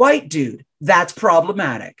 You're a white dude. That's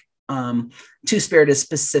problematic. Two-spirit is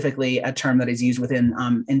specifically a term that is used within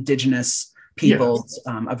indigenous peoples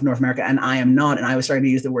of North America, and I am not. And I was starting to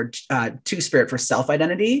use the word two-spirit for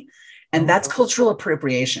self-identity, and that's cultural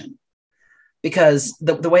appropriation. Because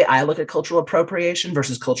the way I look at cultural appropriation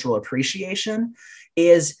versus cultural appreciation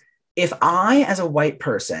is, if I, as a white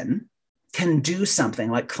person, can do something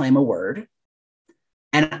like claim a word,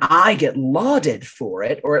 and I get lauded for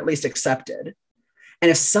it, or at least accepted, And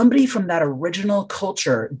if somebody from that original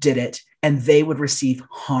culture did it and they would receive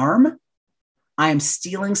harm, I am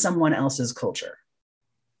stealing someone else's culture.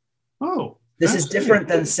 Oh, this is different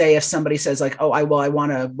than, say, if somebody says like, oh, I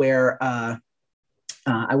want to wear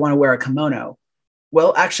a kimono.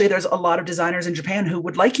 Well, actually, there's a lot of designers in Japan who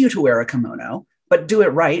would like you to wear a kimono, but do it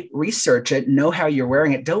right, research it, know how you're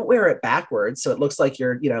wearing it. Don't wear it backwards so it looks like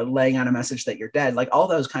you're, laying out a message that you're dead, like all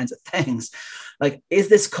those kinds of things. Like, is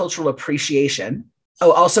this cultural appreciation?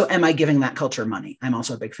 Oh, also, am I giving that culture money? I'm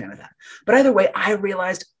also a big fan of that. But either way, I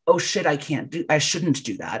realized, oh shit, I shouldn't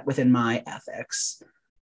do that within my ethics,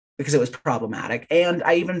 because it was problematic. And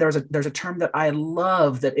there's a term that I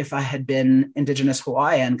love, that if I had been Indigenous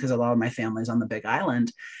Hawaiian, because a lot of my family's on the Big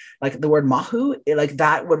Island, like the word mahu, like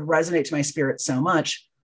that would resonate to my spirit so much.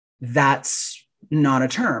 That's not a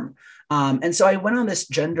term. And so I went on this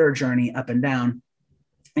gender journey up and down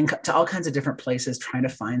and to all kinds of different places, trying to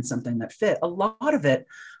find something that fit. A lot of it,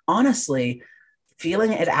 honestly,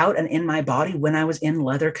 feeling it out and in my body when I was in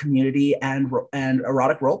leather community and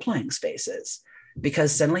erotic role-playing spaces.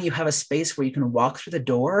 Because suddenly you have a space where you can walk through the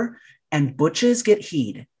door and butches get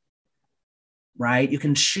heed, right? You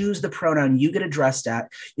can choose the pronoun you get addressed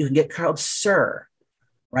at. You can get called sir,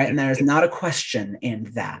 right? And there's not a question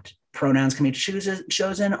in that. Pronouns can be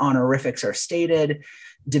chosen, honorifics are stated,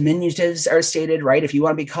 diminutives are stated, right? If you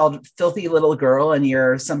want to be called filthy little girl and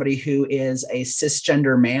you're somebody who is a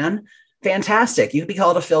cisgender man, fantastic. You can be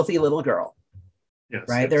called a filthy little girl, yes,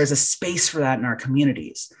 right? Yes. There is a space for that in our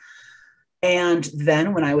communities. And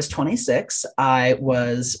then when I was 26, I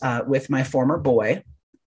was with my former boy,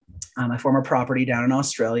 my former property down in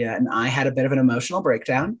Australia, and I had a bit of an emotional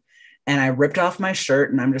breakdown. And I ripped off my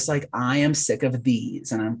shirt and I'm just like, I am sick of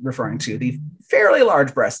these. And I'm referring to the fairly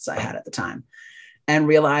large breasts I had at the time, and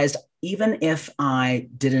realized even if I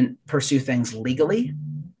didn't pursue things legally,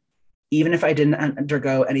 even if I didn't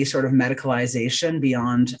undergo any sort of medicalization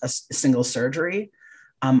beyond a single surgery,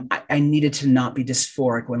 I needed to not be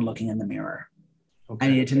dysphoric when looking in the mirror. Okay. I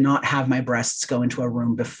needed to not have my breasts go into a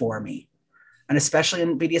room before me. And especially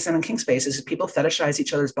in BDSM and kink spaces, people fetishize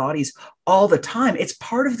each other's bodies all the time. It's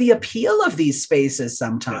part of the appeal of these spaces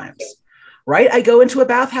sometimes, right? I go into a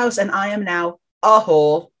bathhouse and I am now a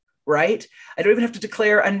hole, right? I don't even have to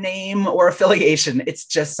declare a name or affiliation. It's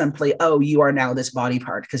just simply, oh, you are now this body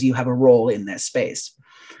part because you have a role in this space.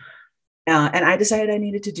 And I decided I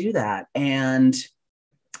needed to do that. And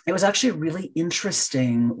it was actually really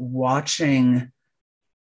interesting watching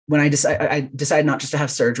when I decided not just to have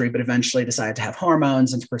surgery, but eventually decided to have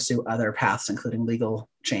hormones and to pursue other paths, including legal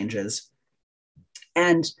changes.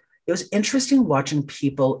 And it was interesting watching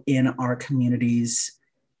people in our communities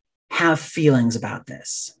have feelings about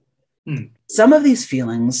this. Some of these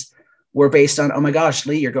feelings were based on, oh my gosh,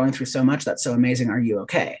 Lee, you're going through so much. That's so amazing. Are you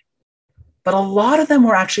okay? But a lot of them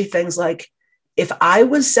were actually things like, if I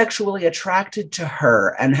was sexually attracted to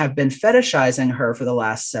her and have been fetishizing her for the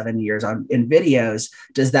last 7 years in videos,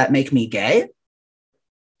 does that make me gay?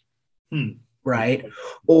 Right?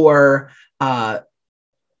 Or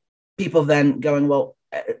people then going, well,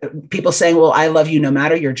 people saying, well, I love you no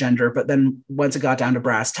matter your gender. But then once it got down to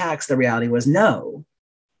brass tacks, the reality was, no,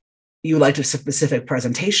 you liked a specific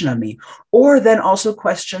presentation of me. Or then also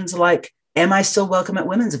questions like, am I still welcome at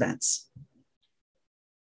women's events?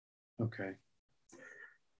 Okay.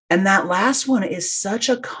 And that last one is such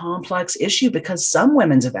a complex issue because some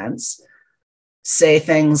women's events say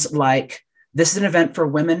things like, this is an event for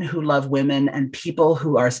women who love women and people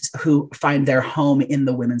who find their home in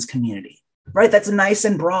the women's community, right? That's nice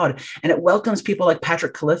and broad. And it welcomes people like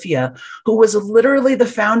Patrick Califia, who was literally the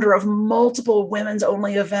founder of multiple women's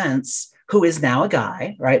only events, who is now a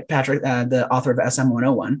guy, right? Patrick, the author of SM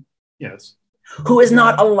 101. Yes. Who is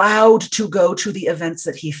not allowed to go to the events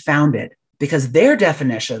that he founded, because their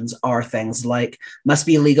definitions are things like must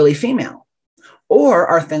be legally female, or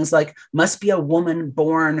are things like must be a woman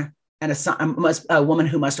born and a woman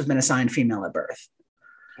who must have been assigned female at birth.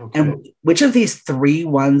 Okay. And which of these three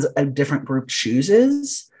ones a different group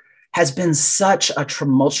chooses has been such a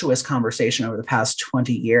tumultuous conversation over the past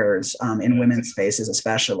 20 years in women's spaces,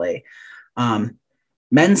 especially.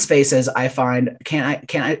 Men's spaces, I find,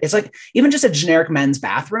 it's like even just a generic men's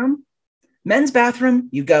bathroom. Men's bathroom,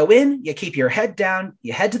 you go in, you keep your head down,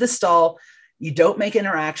 you head to the stall, you don't make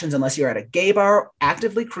interactions unless you're at a gay bar,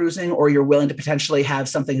 actively cruising, or you're willing to potentially have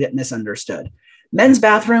something get misunderstood. Men's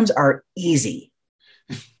bathrooms are easy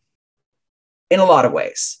in a lot of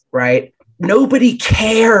ways, right? Nobody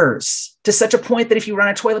cares to such a point that if you run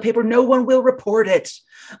out of toilet paper, no one will report it.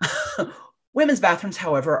 Women's bathrooms,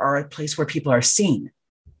 however, are a place where people are seen,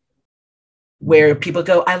 where people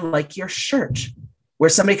go, I like your shirt. where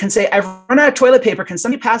somebody can say, I've run out of toilet paper. Can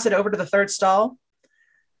somebody pass it over to the third stall?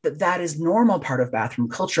 That is normal part of bathroom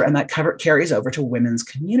culture. And that carries over to women's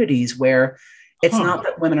communities where it's not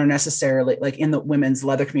that women are necessarily like in the women's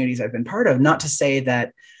leather communities I've been part of, not to say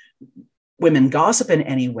that women gossip in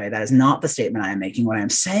any way. That is not the statement I am making. What I'm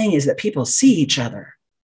saying is that people see each other.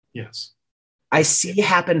 Yes. I see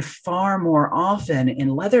happen far more often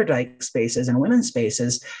in leather dyke spaces and women's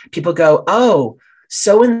spaces. People go, oh,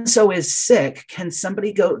 so-and-so is sick. Can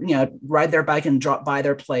somebody go, ride their bike and drop by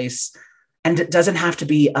their place? And it doesn't have to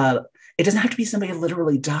be somebody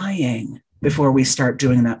literally dying before we start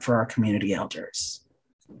doing that for our community elders.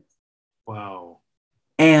 Wow.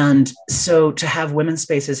 And so to have women's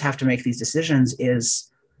spaces have to make these decisions is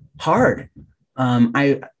hard.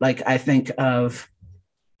 I think of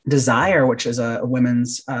Desire, which is a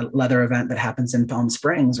women's leather event that happens in Palm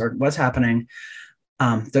Springs, or was happening.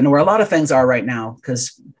 Don't know where a lot of things are right now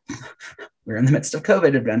because we're in the midst of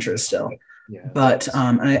COVID adventures still. Yeah, but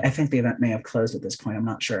I think the event may have closed at this point. I'm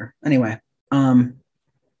not sure. Anyway, but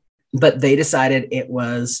they decided it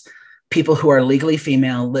was people who are legally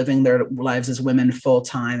female living their lives as women full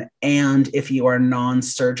time. And if you are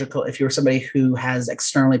non-surgical, if you're somebody who has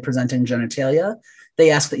externally presenting genitalia, they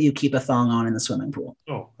ask that you keep a thong on in the swimming pool.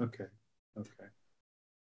 Oh, okay. Okay.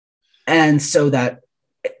 And so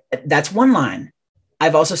that's one line.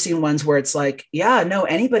 I've also seen ones where it's like, yeah, no,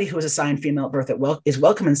 anybody who is assigned female at birth is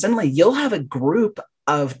welcome. And suddenly you'll have a group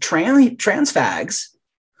of trans fags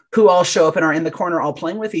who all show up and are in the corner all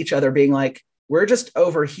playing with each other, being like, we're just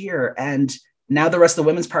over here. And now the rest of the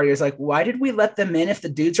women's party is like, why did we let them in if the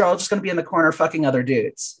dudes are all just going to be in the corner fucking other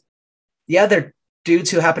dudes? Yeah, they're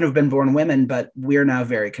dudes who happen to have been born women, but we're now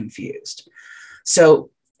very confused.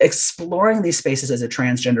 So exploring these spaces as a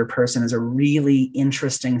transgender person is a really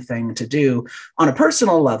interesting thing to do on a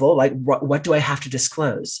personal level. Like, what do I have to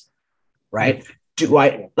disclose? Right?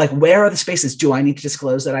 Where are the spaces? Do I need to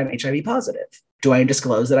disclose that I'm HIV positive? Do I need to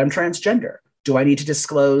disclose that I'm transgender? Do I need to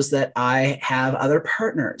disclose that I have other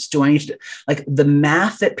partners? Do I need to, the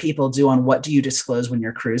math that people do on what do you disclose when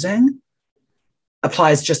you're cruising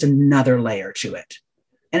applies just another layer to it.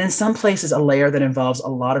 And in some places, a layer that involves a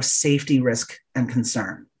lot of safety risk and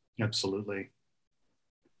concern. Absolutely.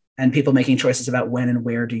 And people making choices about when and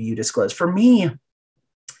where do you disclose. For me,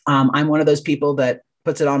 I'm one of those people that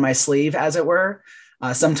puts it on my sleeve, as it were.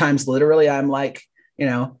 Sometimes literally I'm like,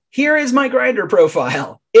 here is my Grindr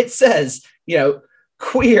profile. It says,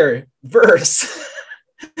 queer, verse,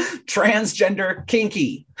 transgender,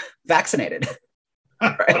 kinky, vaccinated,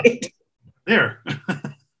 right? There.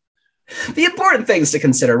 The important things to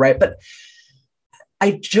consider, right? But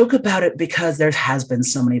I joke about it because there has been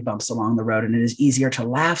so many bumps along the road, and it is easier to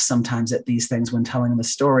laugh sometimes at these things when telling the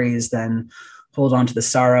stories than hold on to the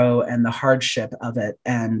sorrow and the hardship of it.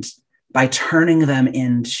 And by turning them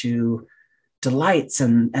into delights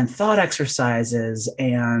and thought exercises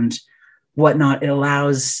and whatnot, it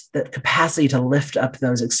allows that capacity to lift up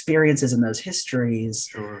those experiences and those histories.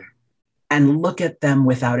 Sure. And look at them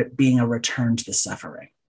without it being a return to the suffering.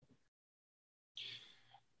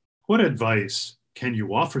 What advice can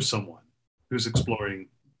you offer someone who's exploring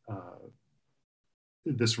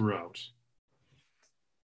this route?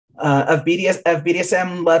 Of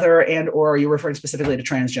BDSM, leather, and or are you referring specifically to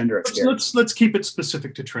transgender experience? Let's keep it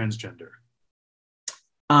specific to transgender.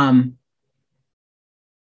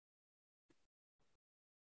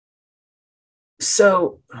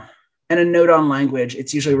 So, and a note on language,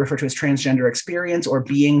 it's usually referred to as transgender experience or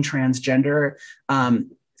being transgender.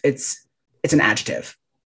 It's an adjective.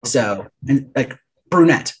 Okay. So, and like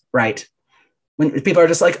brunette, right? When people are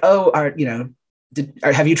just like, oh, have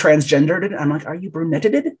you transgendered it? I'm like, are you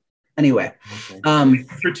brunetted? Anyway. Okay.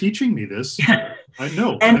 For teaching me this. I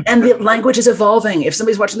know. And the language is evolving. If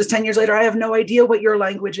somebody's watching this 10 years later, I have no idea what your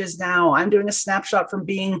language is now. I'm doing a snapshot from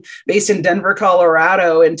being based in Denver,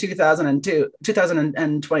 Colorado in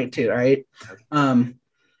 2022, right?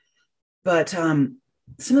 But some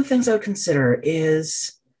of the things I would consider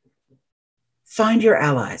is find your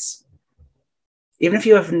allies. Even if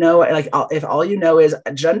you have if all you know is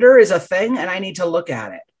gender is a thing and I need to look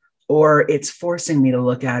at it, or it's forcing me to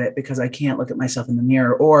look at it because I can't look at myself in the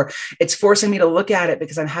mirror, or it's forcing me to look at it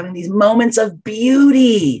because I'm having these moments of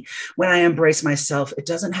beauty when I embrace myself. It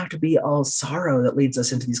doesn't have to be all sorrow that leads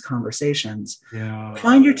us into these conversations. Yeah.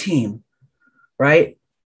 Find your team, right?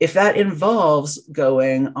 If that involves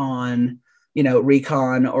going on,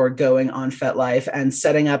 Recon or going on FetLife and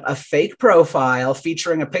setting up a fake profile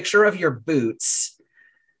featuring a picture of your boots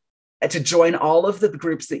to join all of the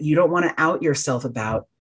groups that you don't want to out yourself about,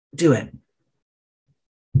 do it.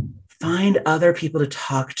 Find other people to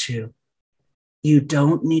talk to. You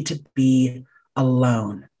don't need to be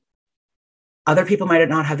alone. Other people might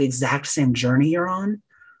not have the exact same journey you're on,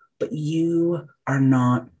 but you are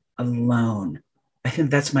not alone. I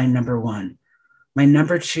think that's my number one. My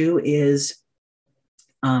number two is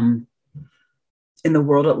in the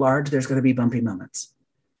world at large, there's going to be bumpy moments.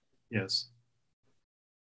 Yes.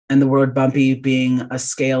 And the word bumpy being a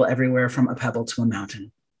scale everywhere from a pebble to a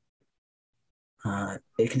mountain.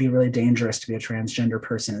 It can be really dangerous to be a transgender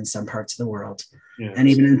person in some parts of the world. Yes. And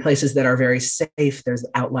even in places that are very safe, there's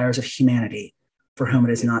outliers of humanity for whom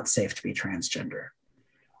it is not safe to be transgender.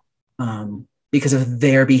 Because of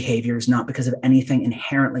their behaviors, not because of anything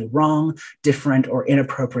inherently wrong, different, or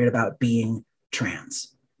inappropriate about being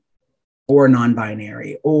trans or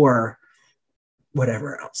non-binary or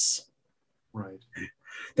whatever else. Right.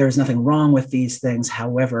 There's nothing wrong with these things.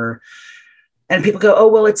 However, and people go, oh,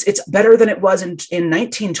 well, it's better than it was in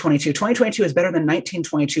 1922. 2022 is better than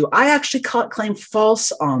 1922. I actually claim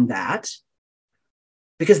false on that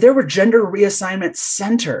because there were gender reassignment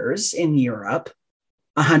centers in Europe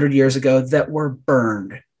 100 years ago that were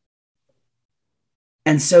burned.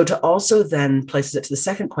 And so to also then places it to the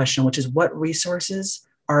second question, which is what resources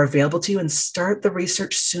are available to you, and start the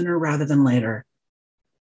research sooner rather than later.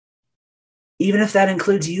 Even if that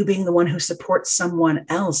includes you being the one who supports someone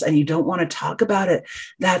else and you don't want to talk about it,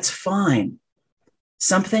 that's fine.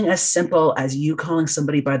 Something as simple as you calling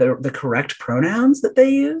somebody by the correct pronouns that they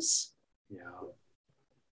use,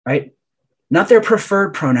 right? Not their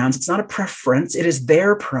preferred pronouns. It's not a preference. It is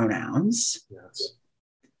their pronouns. Yes.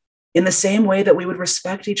 In the same way that we would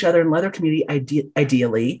respect each other in the leather community,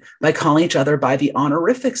 ideally, by calling each other by the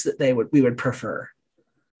honorifics that we would prefer.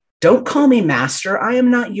 Don't call me master. I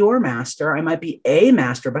am not your master. I might be a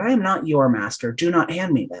master, but I am not your master. Do not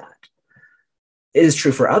hand me that. It is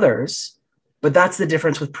true for others, but that's the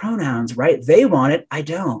difference with pronouns, right? They want it. I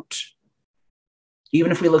don't.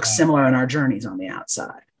 Even if we look similar in our journeys on the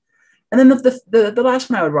outside. And then the last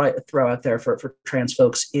one I would throw out there for trans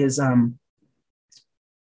folks is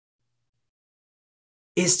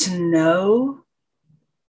to know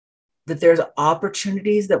that there's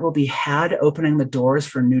opportunities that will be had opening the doors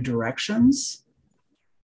for new directions.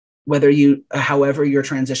 However your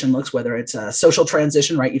transition looks, whether it's a social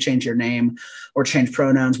transition, right? You change your name or change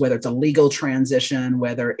pronouns, whether it's a legal transition,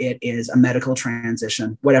 whether it is a medical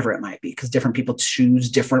transition, whatever it might be, because different people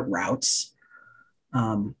choose different routes.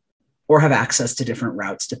 Or have access to different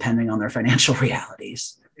routes depending on their financial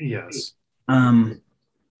realities. Yes. But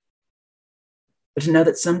to know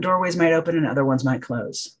that some doorways might open and other ones might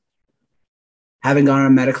close. Having gone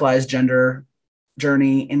on a medicalized gender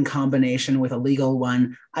journey in combination with a legal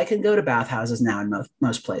one, I can go to bathhouses now in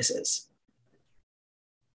most places.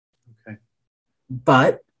 Okay.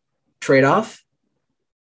 But trade-off,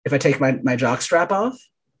 if I take my jock strap off,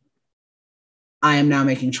 I am now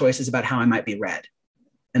making choices about how I might be read.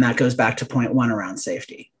 And that goes back to point one around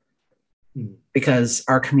safety. Because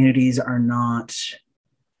our communities they're not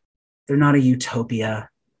a utopia.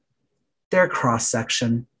 They're a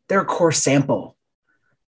cross-section. They're a core sample,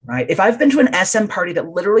 right? If I've been to an SM party that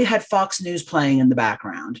literally had Fox News playing in the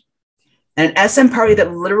background, and an SM party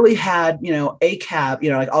that literally had, ACAB,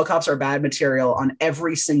 like all cops are bad material on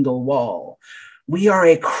every single wall, we are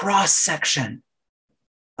a cross-section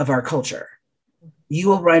of our culture. You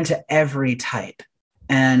will run into every type.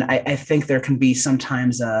 And I think there can be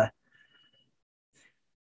sometimes a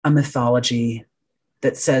mythology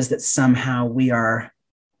that says that somehow we are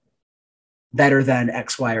better than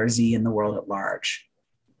X, Y, or Z in the world at large.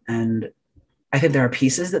 And I think there are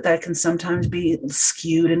pieces that can sometimes be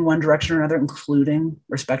skewed in one direction or another, including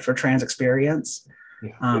respect for trans experience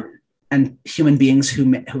and human beings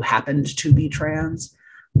who happened to be trans.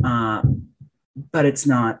 But it's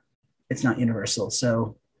not universal.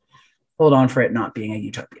 So hold on for it not being a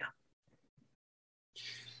utopia.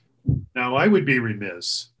 Now, I would be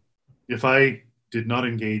remiss if I did not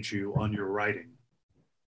engage you on your writing.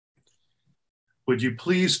 Would you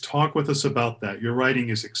please talk with us about that? Your writing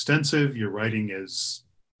is extensive. Your writing is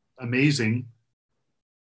amazing.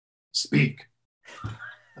 Speak.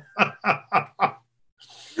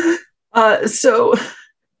 So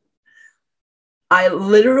I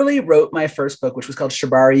literally wrote my first book, which was called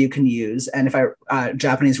Shibari You Can Use. And if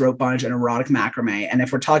Japanese rope bondage and erotic macrame. And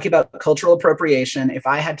if we're talking about cultural appropriation, if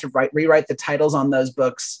I had to rewrite the titles on those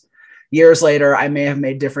books years later, I may have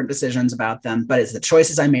made different decisions about them, but it's the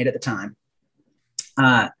choices I made at the time.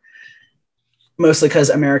 Mostly because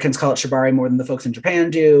Americans call it shibari more than the folks in Japan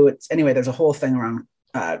do. Anyway, there's a whole thing around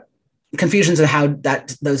confusions of how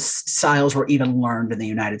those styles were even learned in the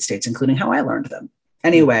United States, including how I learned them.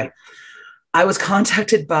 Anyway, I was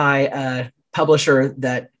contacted by a publisher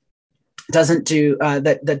that doesn't do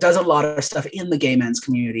that does a lot of stuff in the gay men's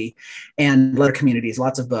community and leather communities,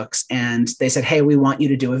 lots of books. And they said, hey, we want you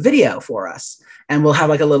to do a video for us, and we'll have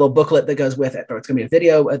like a little booklet that goes with it, or it's gonna be a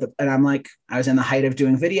video. And I'm like, I was in the height of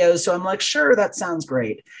doing videos, so I'm like, sure, that sounds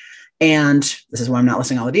great. And this is why I'm not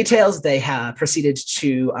listing all the details. They have proceeded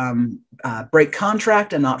to break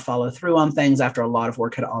contract and not follow through on things after a lot of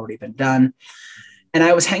work had already been done. And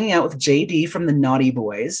I was hanging out with JD from the Naughty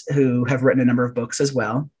Boys, who have written a number of books as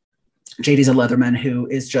well. JD's a Leatherman who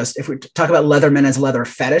is just, if we talk about Leatherman as leather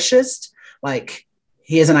fetishist, like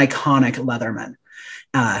he is an iconic Leatherman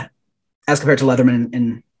as compared to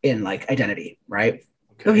Leatherman in like identity, right?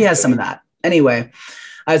 Okay. So he has some of that. Anyway,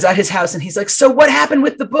 I was at his house and he's like, so what happened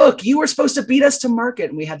with the book? You were supposed to beat us to market.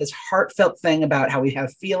 And we had this heartfelt thing about how we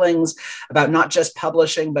have feelings about not just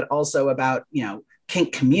publishing, but also about, you know,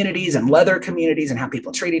 kink communities and leather communities and how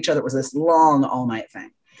people treat each other. It was this long all-night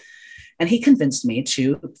thing. And he convinced me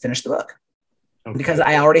to finish the book because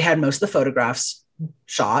I already had most of the photographs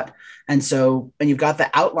shot. And you've got the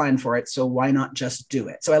outline for it. So why not just do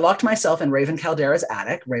it? So I locked myself in Raven Caldera's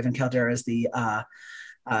attic. Raven Caldera is the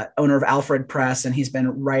owner of Alfred Press, and he's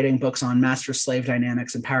been writing books on master-slave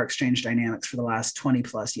dynamics and power exchange dynamics for the last 20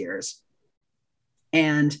 plus years.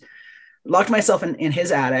 And locked myself in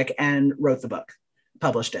his attic and wrote the book,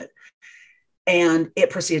 published it. And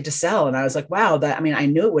it proceeded to sell. And I was like, wow, I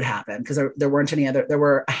knew it would happen because there weren't any other, there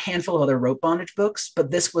were a handful of other rope bondage books,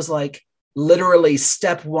 but this was like literally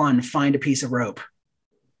step 1, find a piece of rope.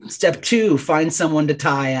 Step 2, find someone to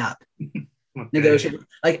tie up. Okay. Negotiate.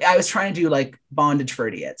 Like I was trying to do like bondage for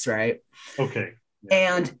idiots, right? Okay.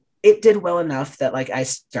 Yeah. And it did well enough that like I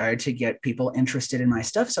started to get people interested in my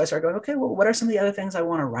stuff. So I started going, okay, well, what are some of the other things I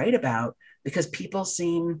want to write about? Because people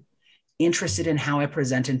seem interested in how I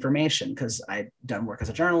present information, because I'd done work as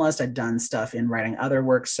a journalist, I'd done stuff in writing other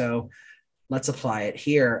work. So let's apply it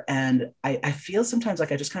here. And I feel sometimes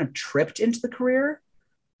like I just kind of tripped into the career.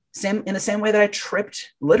 In the same way that I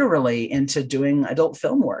tripped literally into doing adult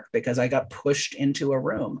film work because I got pushed into a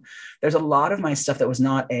room. There's a lot of my stuff that was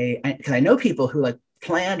not because I know people who like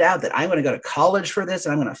planned out that I'm going to go to college for this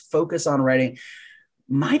and I'm going to focus on writing.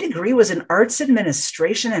 My degree was in arts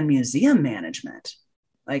administration and museum management.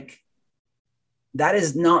 Like that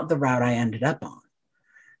is not the route I ended up on.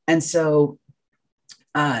 And so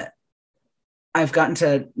I've gotten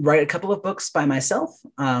to write a couple of books by myself,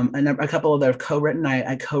 and a couple that I've co-written.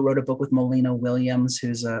 I co-wrote a book with Melina Williams,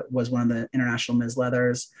 who was one of the International Ms.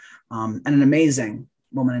 Leathers, and an amazing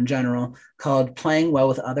woman in general, called Playing Well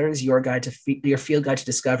with Others, your field guide to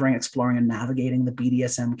discovering, exploring, and navigating the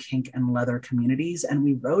BDSM, kink, and leather communities. And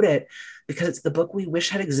we wrote it because it's the book we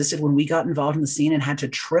wish had existed when we got involved in the scene and had to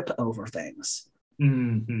trip over things,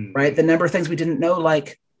 right? The number of things we didn't know,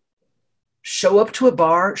 like show up to a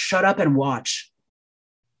bar, shut up and watch.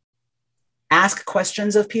 Ask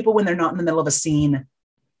questions of people when they're not in the middle of a scene.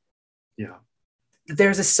 Yeah.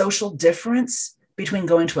 There's a social difference between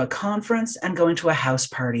going to a conference and going to a house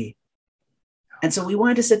party. And so we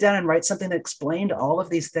wanted to sit down and write something that explained all of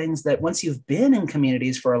these things that once you've been in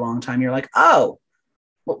communities for a long time, you're like, oh,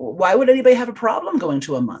 why would anybody have a problem going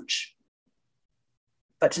to a munch?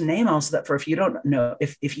 But to name also that, for if you don't know,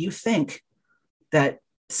 if you think that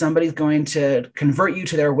somebody's going to convert you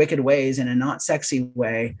to their wicked ways in a not sexy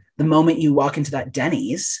way the moment you walk into that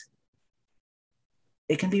Denny's,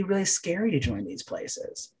 it can be really scary to join these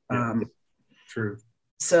places. Yeah, true.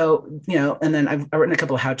 So, and then I've written a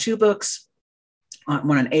couple of how-to books,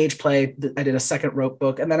 one on age play. I did a second rope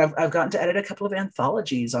book, and then I've gotten to edit a couple of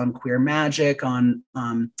anthologies on queer magic, on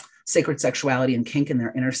sacred sexuality and kink in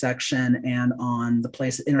their intersection, and on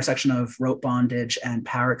the intersection of rope bondage and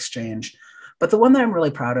power exchange. But the one that I'm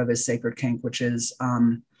really proud of is Sacred Kink, which is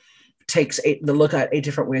takes the look at 8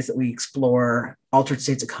 different ways that we explore altered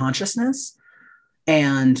states of consciousness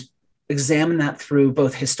and examine that through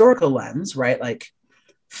both historical lens, right? Like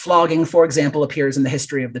flogging, for example, appears in the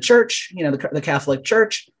history of the church, the Catholic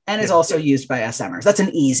Church, and is also used by SMers. That's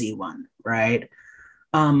an easy one, right?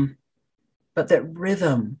 But that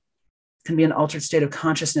rhythm can be an altered state of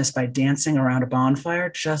consciousness by dancing around a bonfire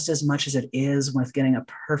just as much as it is with getting a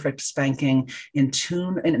perfect spanking in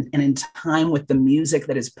tune and in time with the music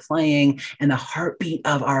that is playing and the heartbeat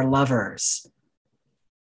of our lovers.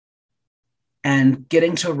 And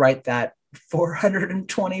getting to write that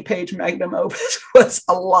 420-page magnum opus was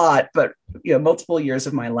a lot, but multiple years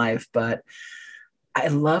of my life. But I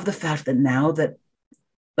love the fact that now that,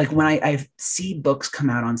 like when I see books come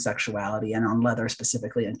out on sexuality and on leather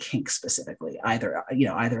specifically and kink specifically, either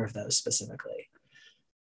of those specifically,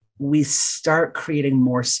 we start creating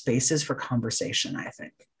more spaces for conversation, I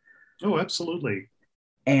think. Oh, absolutely.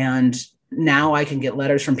 And now I can get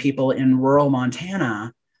letters from people in rural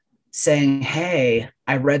Montana saying, hey,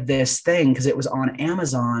 I read this thing because it was on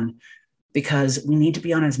Amazon, because we need to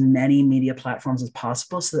be on as many media platforms as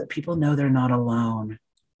possible so that people know they're not alone.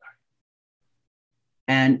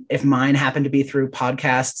 And if mine happen to be through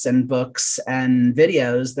podcasts and books and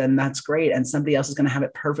videos, then that's great. And somebody else is going to have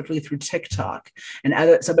it perfectly through TikTok.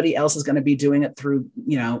 And somebody else is going to be doing it through,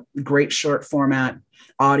 great short format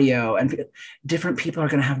audio. And different people are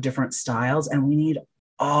going to have different styles. And we need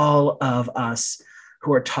all of us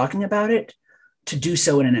who are talking about it to do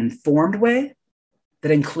so in an informed way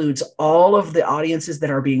that includes all of the audiences that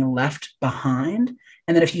are being left behind.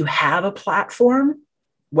 And that if you have a platform,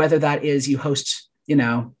 whether that is you host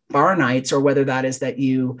bar nights, or whether that is that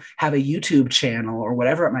you have a YouTube channel or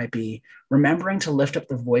whatever it might be, remembering to lift up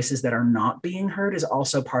the voices that are not being heard is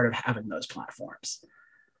also part of having those platforms.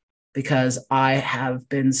 Because I have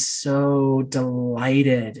been so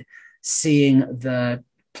delighted seeing the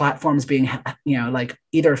platforms being,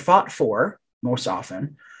 either fought for most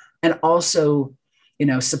often, and also,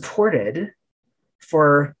 supported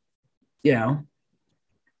for,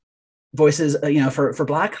 voices, for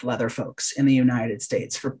Black leather folks in the United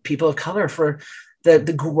States, for people of color, for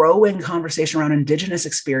the growing conversation around Indigenous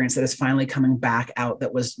experience that is finally coming back out,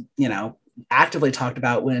 that was, actively talked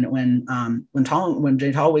about when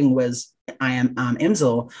Jay Tallwing was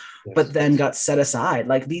IMSL, yes, but then got set aside.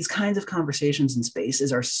 Like, these kinds of conversations and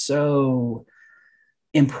spaces are so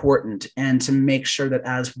important, and to make sure that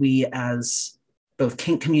as we, as both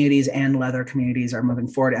kink communities and leather communities, are moving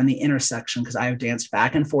forward, and the intersection, because I have danced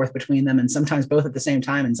back and forth between them, and sometimes both at the same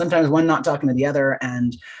time, and sometimes one not talking to the other.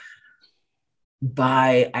 And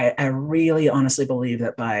I really honestly believe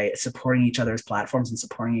that by supporting each other's platforms and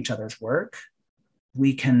supporting each other's work,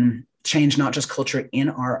 we can change not just culture in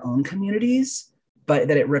our own communities, but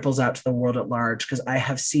that it ripples out to the world at large. Because I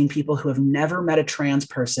have seen people who have never met a trans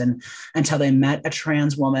person until they met a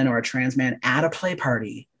trans woman or a trans man at a play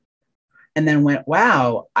party, and then went,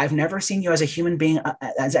 wow, I've never seen you as a human being,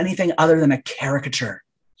 as anything other than a caricature.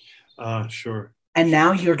 Sure. And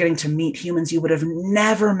now you're getting to meet humans you would have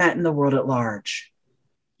never met in the world at large.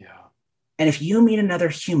 Yeah. And if you meet another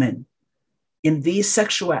human in these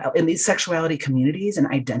sexuality communities and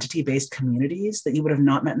identity-based communities that you would have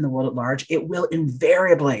not met in the world at large, it will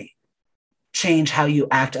invariably change how you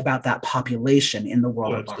act about that population in the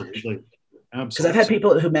world at large. Absolutely. Because I've had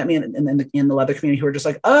people who met me in the leather community who are just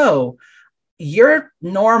like, oh, you're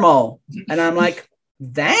normal. And I'm like,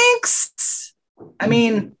 thanks. I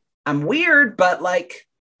mean, I'm weird, but like,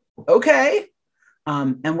 okay.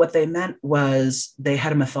 And what they meant was they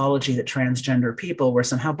had a mythology that transgender people were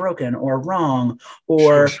somehow broken or wrong,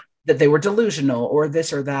 or sure, that they were delusional or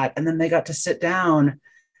this or that. And then they got to sit down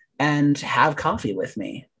and have coffee with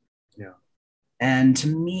me. Yeah. And to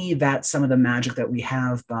me, that's some of the magic that we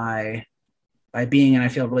have by being, and I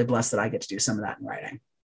feel really blessed that I get to do some of that in writing.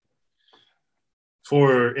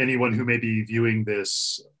 For anyone who may be viewing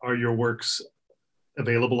this, are your works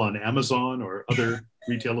available on Amazon or other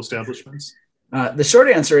retail establishments? The short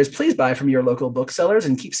answer is please buy from your local booksellers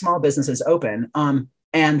and keep small businesses open.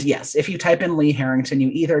 And yes, if you type in Lee Harrington, you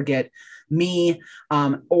either get me,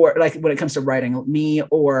 or like when it comes to writing, me,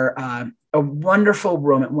 or a wonderful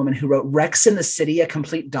woman who wrote Rex in the City, a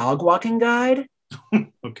complete dog walking guide.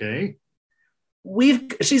 Okay.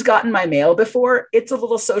 She's gotten my mail before. It's a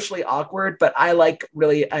little socially awkward, but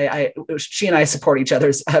she and I support each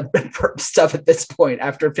other's stuff at this point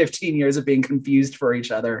after 15 years of being confused for each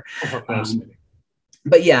other.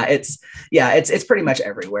 But it's pretty much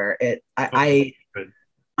everywhere.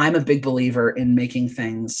 I'm a big believer in making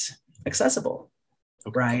things accessible,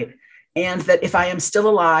 okay, right? And that if I am still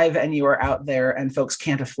alive and you are out there and folks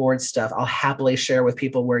can't afford stuff, I'll happily share with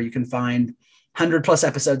people where you can find 100+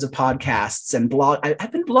 episodes of podcasts and blog.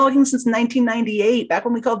 I've been blogging since 1998, back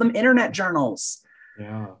when we called them internet journals.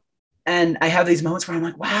 Yeah. And I have these moments where I'm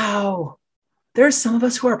like, wow, there's some of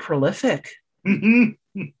us who are prolific. And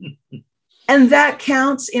that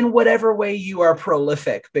counts in whatever way you are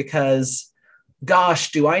prolific, because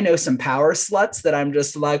gosh, do I know some power sluts that I'm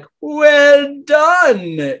just like, well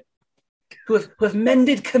done, who have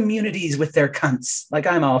mended communities with their cunts. Like,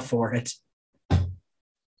 I'm all for it.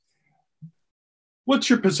 What's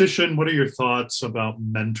your position? What are your thoughts about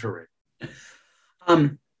mentoring?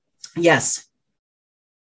 Yes.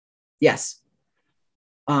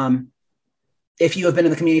 If you have been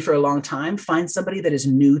in the community for a long time, find somebody that is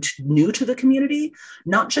new to the community,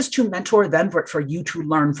 not just to mentor them, but for you to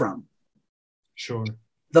learn from. Sure.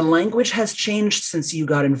 The language has changed since you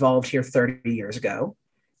got involved here 30 years ago,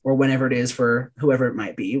 or whenever it is for whoever it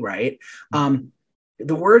might be, right?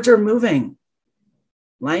 The words are moving.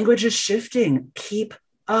 Language is shifting. Keep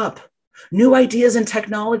up. New ideas and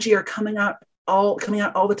technology are coming out all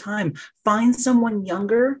the time. Find someone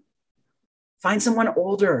younger, find someone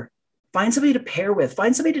older, find somebody to pair with,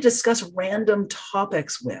 find somebody to discuss random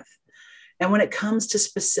topics with. And when it comes to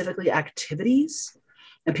specifically activities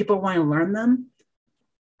and people want to learn them,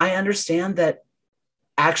 I understand that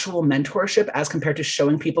actual mentorship, as compared to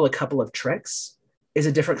showing people a couple of tricks, is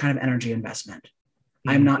a different kind of energy investment.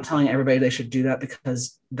 I'm not telling everybody they should do that,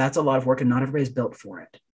 because that's a lot of work and not everybody's built for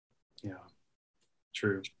it. Yeah,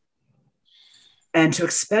 true. And to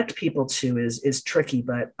expect people to is tricky.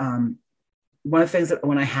 But one of the things that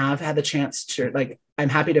when I have had the chance to, like, I'm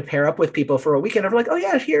happy to pair up with people for a weekend of like, oh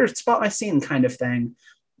yeah, here, spot my scene kind of thing.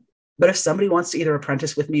 But if somebody wants to either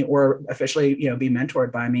apprentice with me or officially, be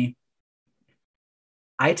mentored by me,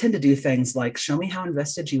 I tend to do things like show me how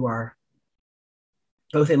invested you are,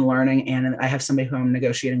 both in learning, and I have somebody who I'm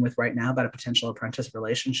negotiating with right now about a potential apprentice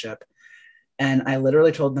relationship. And I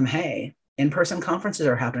literally told them, hey, in-person conferences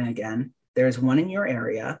are happening again. There's one in your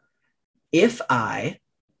area. If I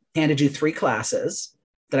handed you 3 classes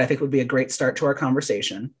that I think would be a great start to our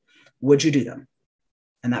conversation, would you do them?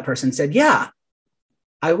 And that person said, yeah,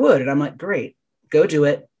 I would. And I'm like, great, go do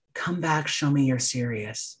it. Come back, show me you're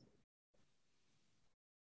serious.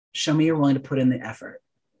 Show me you're willing to put in the effort.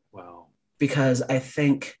 Wow. Because I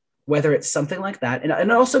think whether it's something like that, and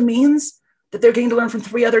it also means that they're getting to learn from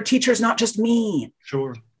 3 other teachers, not just me.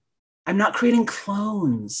 Sure. I'm not creating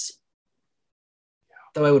clones. Yeah.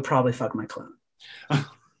 Though I would probably fuck my clone.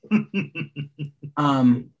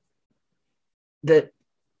 That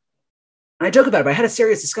I joke about it, but I had a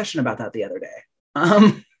serious discussion about that the other day.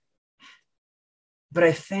 But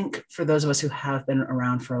I think for those of us who have been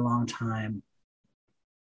around for a long time,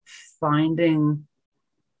 finding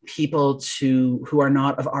people who are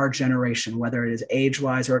not of our generation, whether it is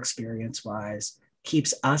age-wise or experience-wise,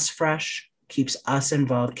 keeps us fresh, keeps us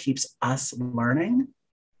involved, keeps us learning,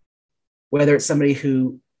 whether it's somebody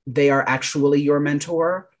who they are actually your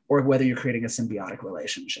mentor or whether you're creating a symbiotic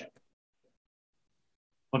relationship.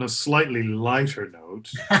 On a slightly lighter note,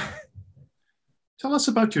 tell us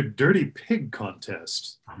about your dirty pig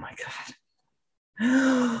contest. Oh my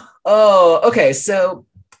God. Oh, okay. So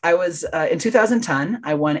I was in 2010,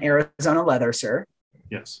 I won Arizona Leather, sir.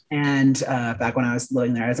 Yes. And back when I was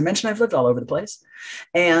living there, as I mentioned, I've lived all over the place.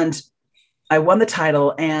 And I won the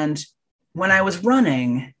title. And when I was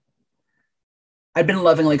running, I'd been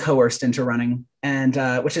lovingly coerced into running,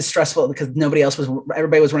 and which is stressful because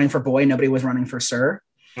everybody was running for boy, nobody was running for sir.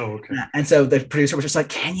 Oh, okay. And so the producer was just like,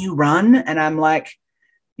 can you run? And I'm like,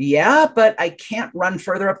 yeah, but I can't run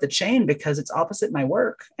further up the chain because it's opposite my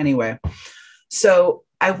work. Anyway, so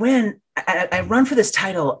I run for this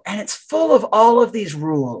title, and it's full of all of these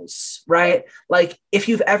rules, right? Like if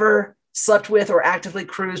you've ever slept with or actively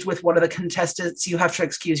cruised with one of the contestants, you have to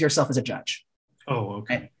excuse yourself as a judge. Oh,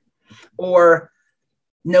 okay. Right? Or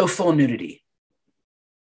no full nudity.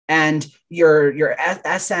 And your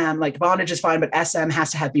SM, like bondage is fine, but SM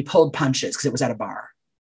has to be pulled punches because it was at a bar,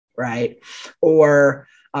 right? Or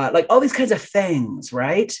like all these kinds of things,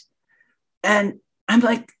 right? And I'm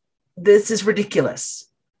like, this is ridiculous.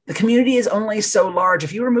 The community is only so large.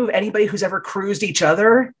 If you remove anybody who's ever cruised each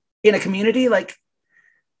other in a community, like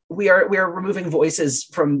we are removing voices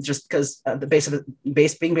from just because the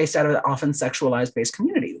being based out of an often sexualized based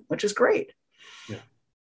community, which is great. Yeah.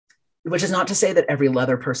 Which is not to say that every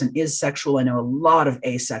leather person is sexual. I know a lot of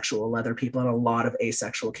asexual leather people and a lot of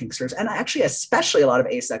asexual kinksters, and actually especially a lot of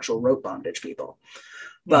asexual rope bondage people,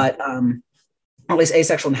 but at least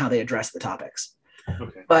asexual in how they address the topics.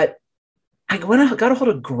 Okay. But I got a hold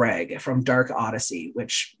of Greg from Dark Odyssey,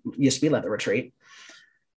 which used to be Leather Retreat,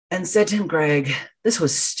 and said to him, Greg, this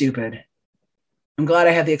was stupid. I'm glad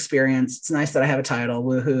I have the experience. It's nice that I have a title,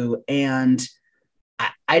 woohoo. And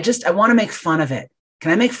I want to make fun of it.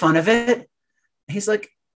 Can I make fun of it? He's like,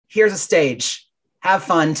 here's a stage. Have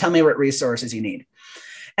fun. Tell me what resources you need.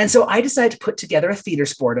 And so I decided to put together a theater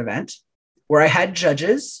sport event where I had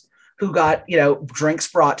judges who got,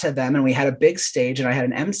 drinks brought to them, and we had a big stage, and I had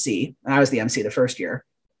an MC, and I was the MC the first year.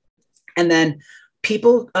 And then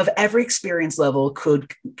people of every experience level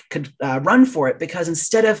could run for it, because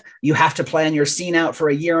instead of you have to plan your scene out for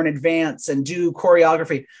a year in advance and do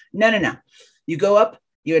choreography, no. You go up,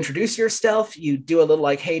 you introduce yourself, you do a little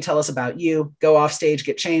like, hey, tell us about you, go off stage,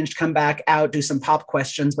 get changed, come back out, do some pop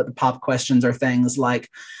questions. But the pop questions are things like,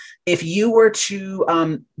 if you were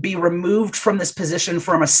to be removed from this position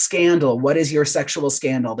from a scandal, what is your sexual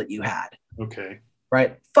scandal that you had? Okay.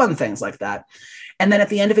 Right? Fun things like that. And then at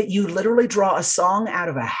the end of it, you literally draw a song out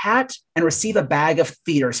of a hat and receive a bag of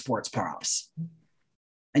theater sports props.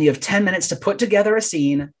 and you have 10 minutes to put together a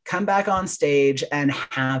scene, come back on stage and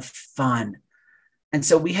have fun. And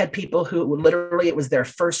so we had people who literally, it was their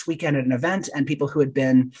first weekend at an event, and people who had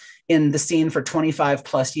been in the scene for 25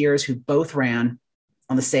 plus years who both ran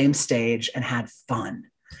on the same stage and had fun.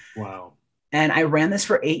 Wow. And I ran this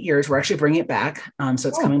for 8 years. We're actually bringing it back. So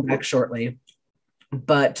it's coming back shortly.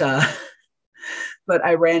 But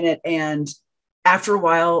I ran it. And after a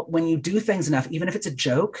while, when you do things enough, even if it's a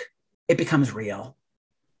joke, it becomes real.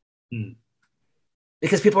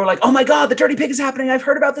 Because people are like, oh my God, the dirty pig is happening. I've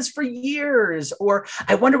heard about this for years. Or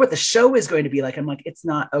I wonder what the show is going to be like. I'm like, it's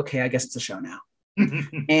not. Okay, I guess it's a show now.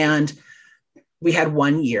 And we had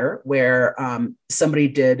 1 year where somebody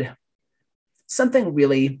did something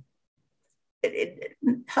really,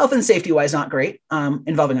 health and safety wise, not great,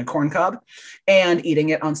 involving a corn cob and eating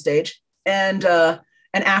it on stage. And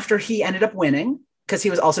after he ended up winning, because he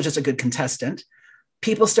was also just a good contestant,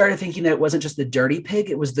 people started thinking that it wasn't just the dirty pig,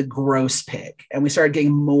 it was the gross pig. And we started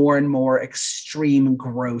getting more and more extreme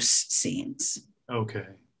gross scenes. Okay.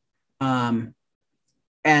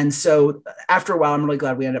 And so after a while, I'm really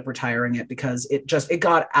glad we ended up retiring it, because it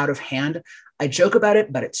got out of hand. I joke about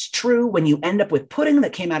it, but it's true. When you end up with pudding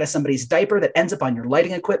that came out of somebody's diaper that ends up on your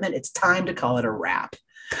lighting equipment, it's time to call it a wrap.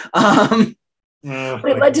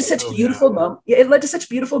 It led to such beautiful moments. It led to such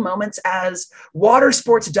beautiful moments as water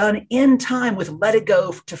sports done in time with Let It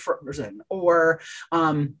Go to Frozen, or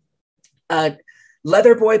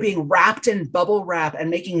Leather Boy being wrapped in bubble wrap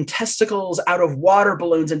and making testicles out of water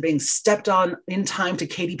balloons and being stepped on in time to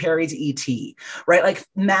Katy Perry's E.T., right? Like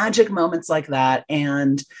magic moments like that.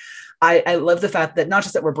 And I love the fact that not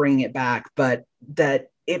just that we're bringing it back, but that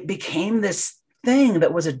it became this thing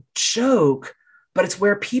that was a joke, but it's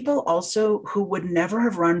where people also who would never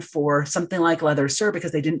have run for something like Leather Sir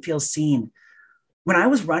because they didn't feel seen. When I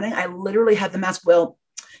was running, I literally had the mask. Well,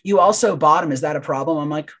 you also bottom. Is that a problem? I'm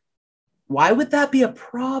like, why would that be a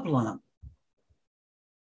problem?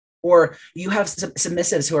 Or you have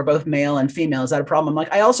submissives who are both male and female. Is that a problem? I'm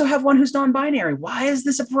like, I also have one who's non-binary. Why is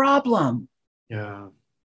this a problem? Yeah.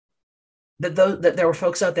 That there were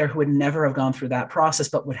folks out there who would never have gone through that process,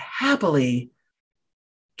 but would happily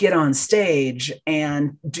get on stage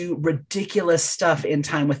and do ridiculous stuff in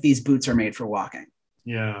time with These Boots Are Made for Walking.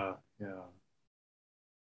 Yeah. Yeah.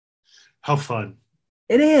 How fun.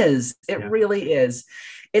 It is. It really is.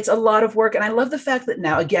 It's a lot of work. And I love the fact that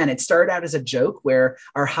now, again, it started out as a joke where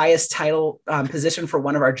our highest title position for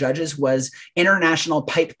one of our judges was International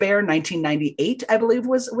Pipe Bear 1998, I believe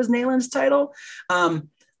was Nayland's title.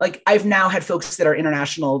 Like I've now had folks that are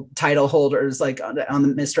international title holders, like on the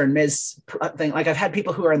Mr. and Ms. thing. Like I've had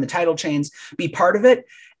people who are in the title chains be part of it,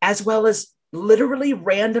 as well as literally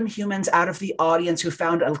random humans out of the audience who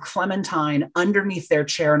found a clementine underneath their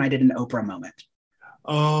chair and I did an Oprah moment.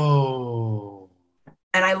 Oh.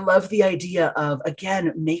 And I love the idea of,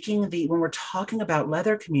 again, making when we're talking about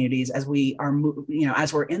leather communities, as we are,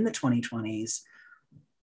 as we're in the 2020s,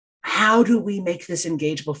 how do we make this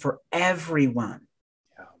engageable for everyone?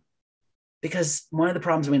 Yeah. Because one of the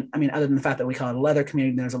problems, I mean, other than the fact that we call it a leather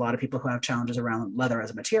community, there's a lot of people who have challenges around leather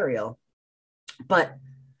as a material,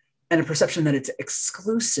 and a perception that it's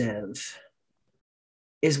exclusive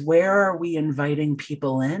is, where are we inviting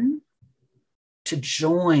people in to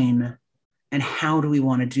join? And how do we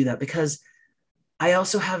want to do that? Because I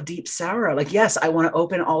also have deep sorrow. Like, yes, I want to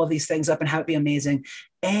open all of these things up and have it be amazing.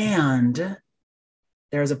 And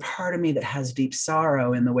there's a part of me that has deep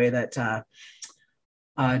sorrow in the way that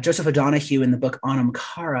Joseph O'Donoghue in the book Anam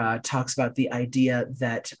Cara talks about the idea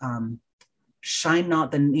that shine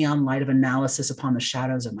not the neon light of analysis upon the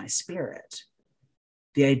shadows of my spirit.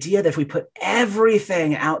 The idea that if we put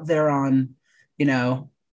everything out there on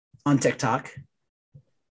TikTok,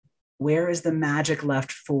 where is the magic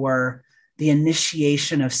left for the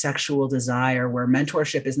initiation of sexual desire, where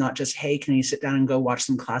mentorship is not just, hey, can you sit down and go watch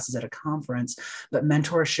some classes at a conference, but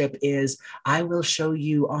mentorship is, I will show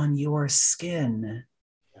you on your skin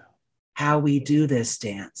how we do this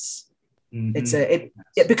dance. Mm-hmm.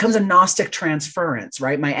 It becomes a Gnostic transference,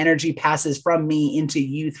 right? My energy passes from me into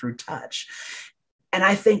you through touch. And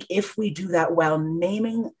I think if we do that while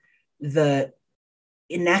naming the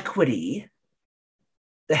inequity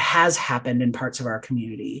that has happened in parts of our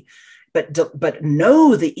community, but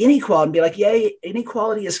know the inequality and be like, yay,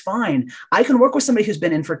 inequality is fine. I can work with somebody who's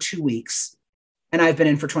been in for 2 weeks and I've been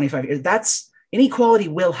in for 25 years. That's inequality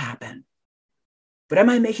will happen. But am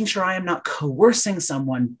I making sure I am not coercing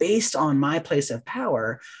someone based on my place of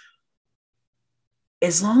power?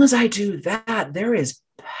 As long as I do that, there is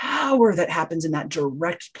power that happens in that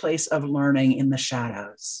direct place of learning in the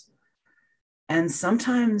shadows. And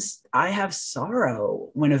sometimes I have sorrow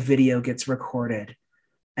when a video gets recorded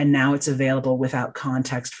And now it's available without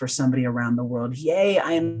context for somebody around the world. Yay,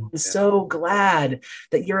 I am so glad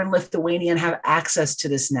that you're in Lithuania and have access to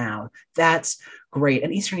this now. That's great.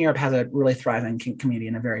 And Eastern Europe has a really thriving kink community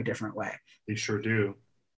in a very different way. They sure do.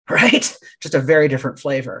 Right? Just a very different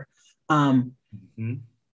flavor. But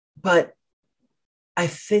I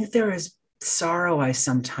think there is sorrow I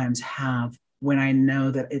sometimes have when I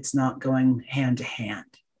know that it's not going hand to hand.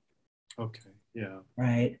 Okay, yeah.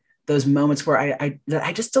 Right? Those moments where I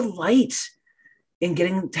just delight in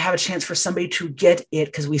getting to have a chance for somebody to get it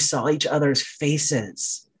because we saw each other's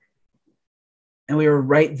faces and we were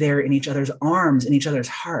right there in each other's arms, in each other's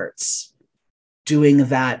hearts, doing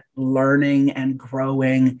that learning and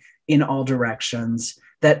growing in all directions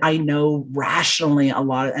that I know rationally a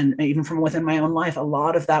lot, and even from within my own life, a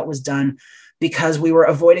lot of that was done because we were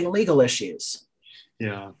avoiding legal issues.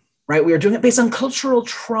 Yeah. Right? We were doing it based on cultural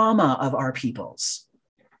trauma of our peoples.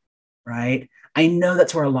 Right? I know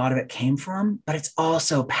that's where a lot of it came from, but it's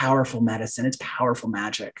also powerful medicine. It's powerful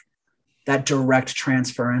magic. That direct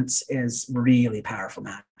transference is really powerful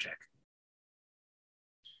magic.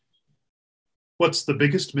 What's the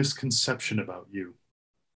biggest misconception about you?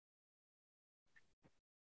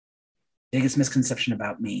 Biggest misconception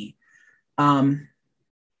about me? Probably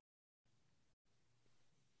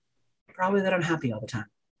that I'm happy all the time.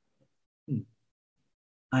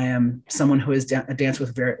 I am someone who has danced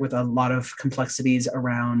with a lot of complexities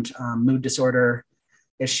around mood disorder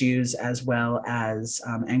issues as well as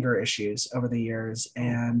anger issues over the years.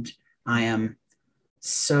 And I am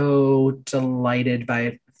so delighted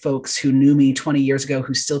by folks who knew me 20 years ago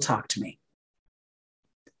who still talk to me.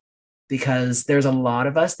 Because there's a lot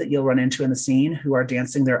of us that you'll run into in the scene who are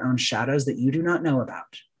dancing their own shadows that you do not know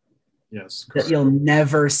about. Yes. That you'll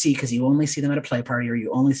never see because you only see them at a play party or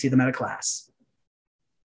you only see them at a class.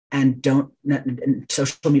 And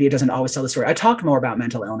social media doesn't always tell the story. I talk more about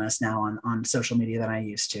mental illness now on social media than I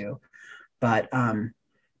used to, but I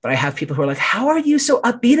have people who are like, how are you so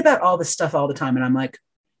upbeat about all this stuff all the time? And I'm like,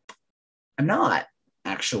 I'm not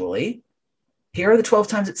actually. Here are the 12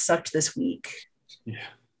 times it sucked this week. Yeah.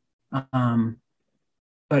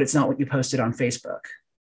 But it's not what you posted on Facebook,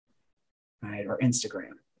 right? Or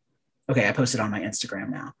Instagram. Okay, I posted on my Instagram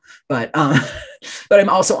now, but I'm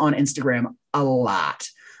also on Instagram a lot.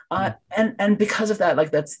 And because of that,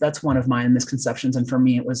 like that's one of my misconceptions. And for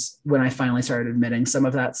me, it was when I finally started admitting some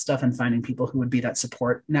of that stuff and finding people who would be that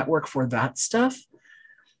support network for that stuff.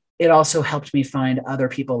 It also helped me find other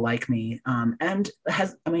people like me.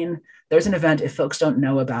 There's an event, if folks don't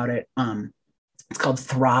know about it, it's called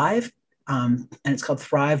Thrive. And it's called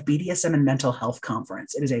Thrive BDSM and Mental Health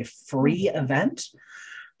Conference. It is a free event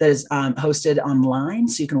that is hosted online.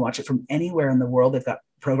 So you can watch it from anywhere in the world. They've got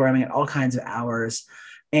programming at all kinds of hours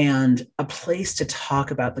and a place to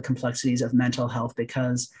talk about the complexities of mental health,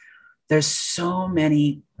 because there's so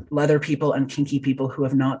many leather people and kinky people who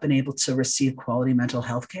have not been able to receive quality mental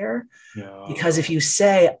health care. Yeah. Because if you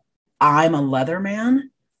say, I'm a leather man,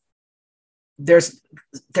 there's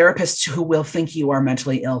therapists who will think you are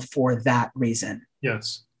mentally ill for that reason.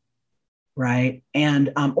 Yes. Right.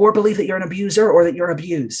 And, or believe that you're an abuser or that you're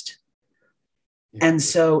abused. Yeah. And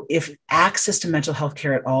so if access to mental health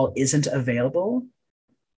care at all isn't available,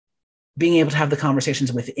 being able to have the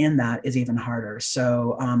conversations within that is even harder.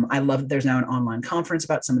 So I love that there's now an online conference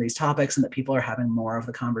about some of these topics and that people are having more of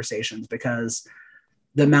the conversations, because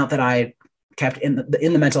the amount that I kept in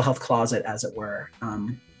the mental health closet, as it were,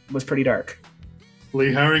 was pretty dark.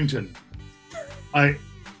 Lee Harrington, I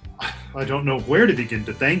don't know where to begin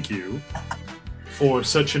to thank you for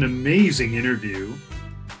such an amazing interview.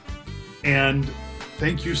 And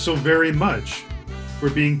thank you so very much for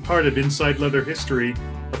being part of Inside Leather History,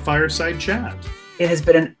 a Fireside Chat. It has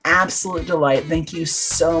been an absolute delight. Thank you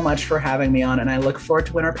so much for having me on, and I look forward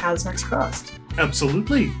to when our paths next crossed.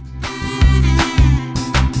 Absolutely.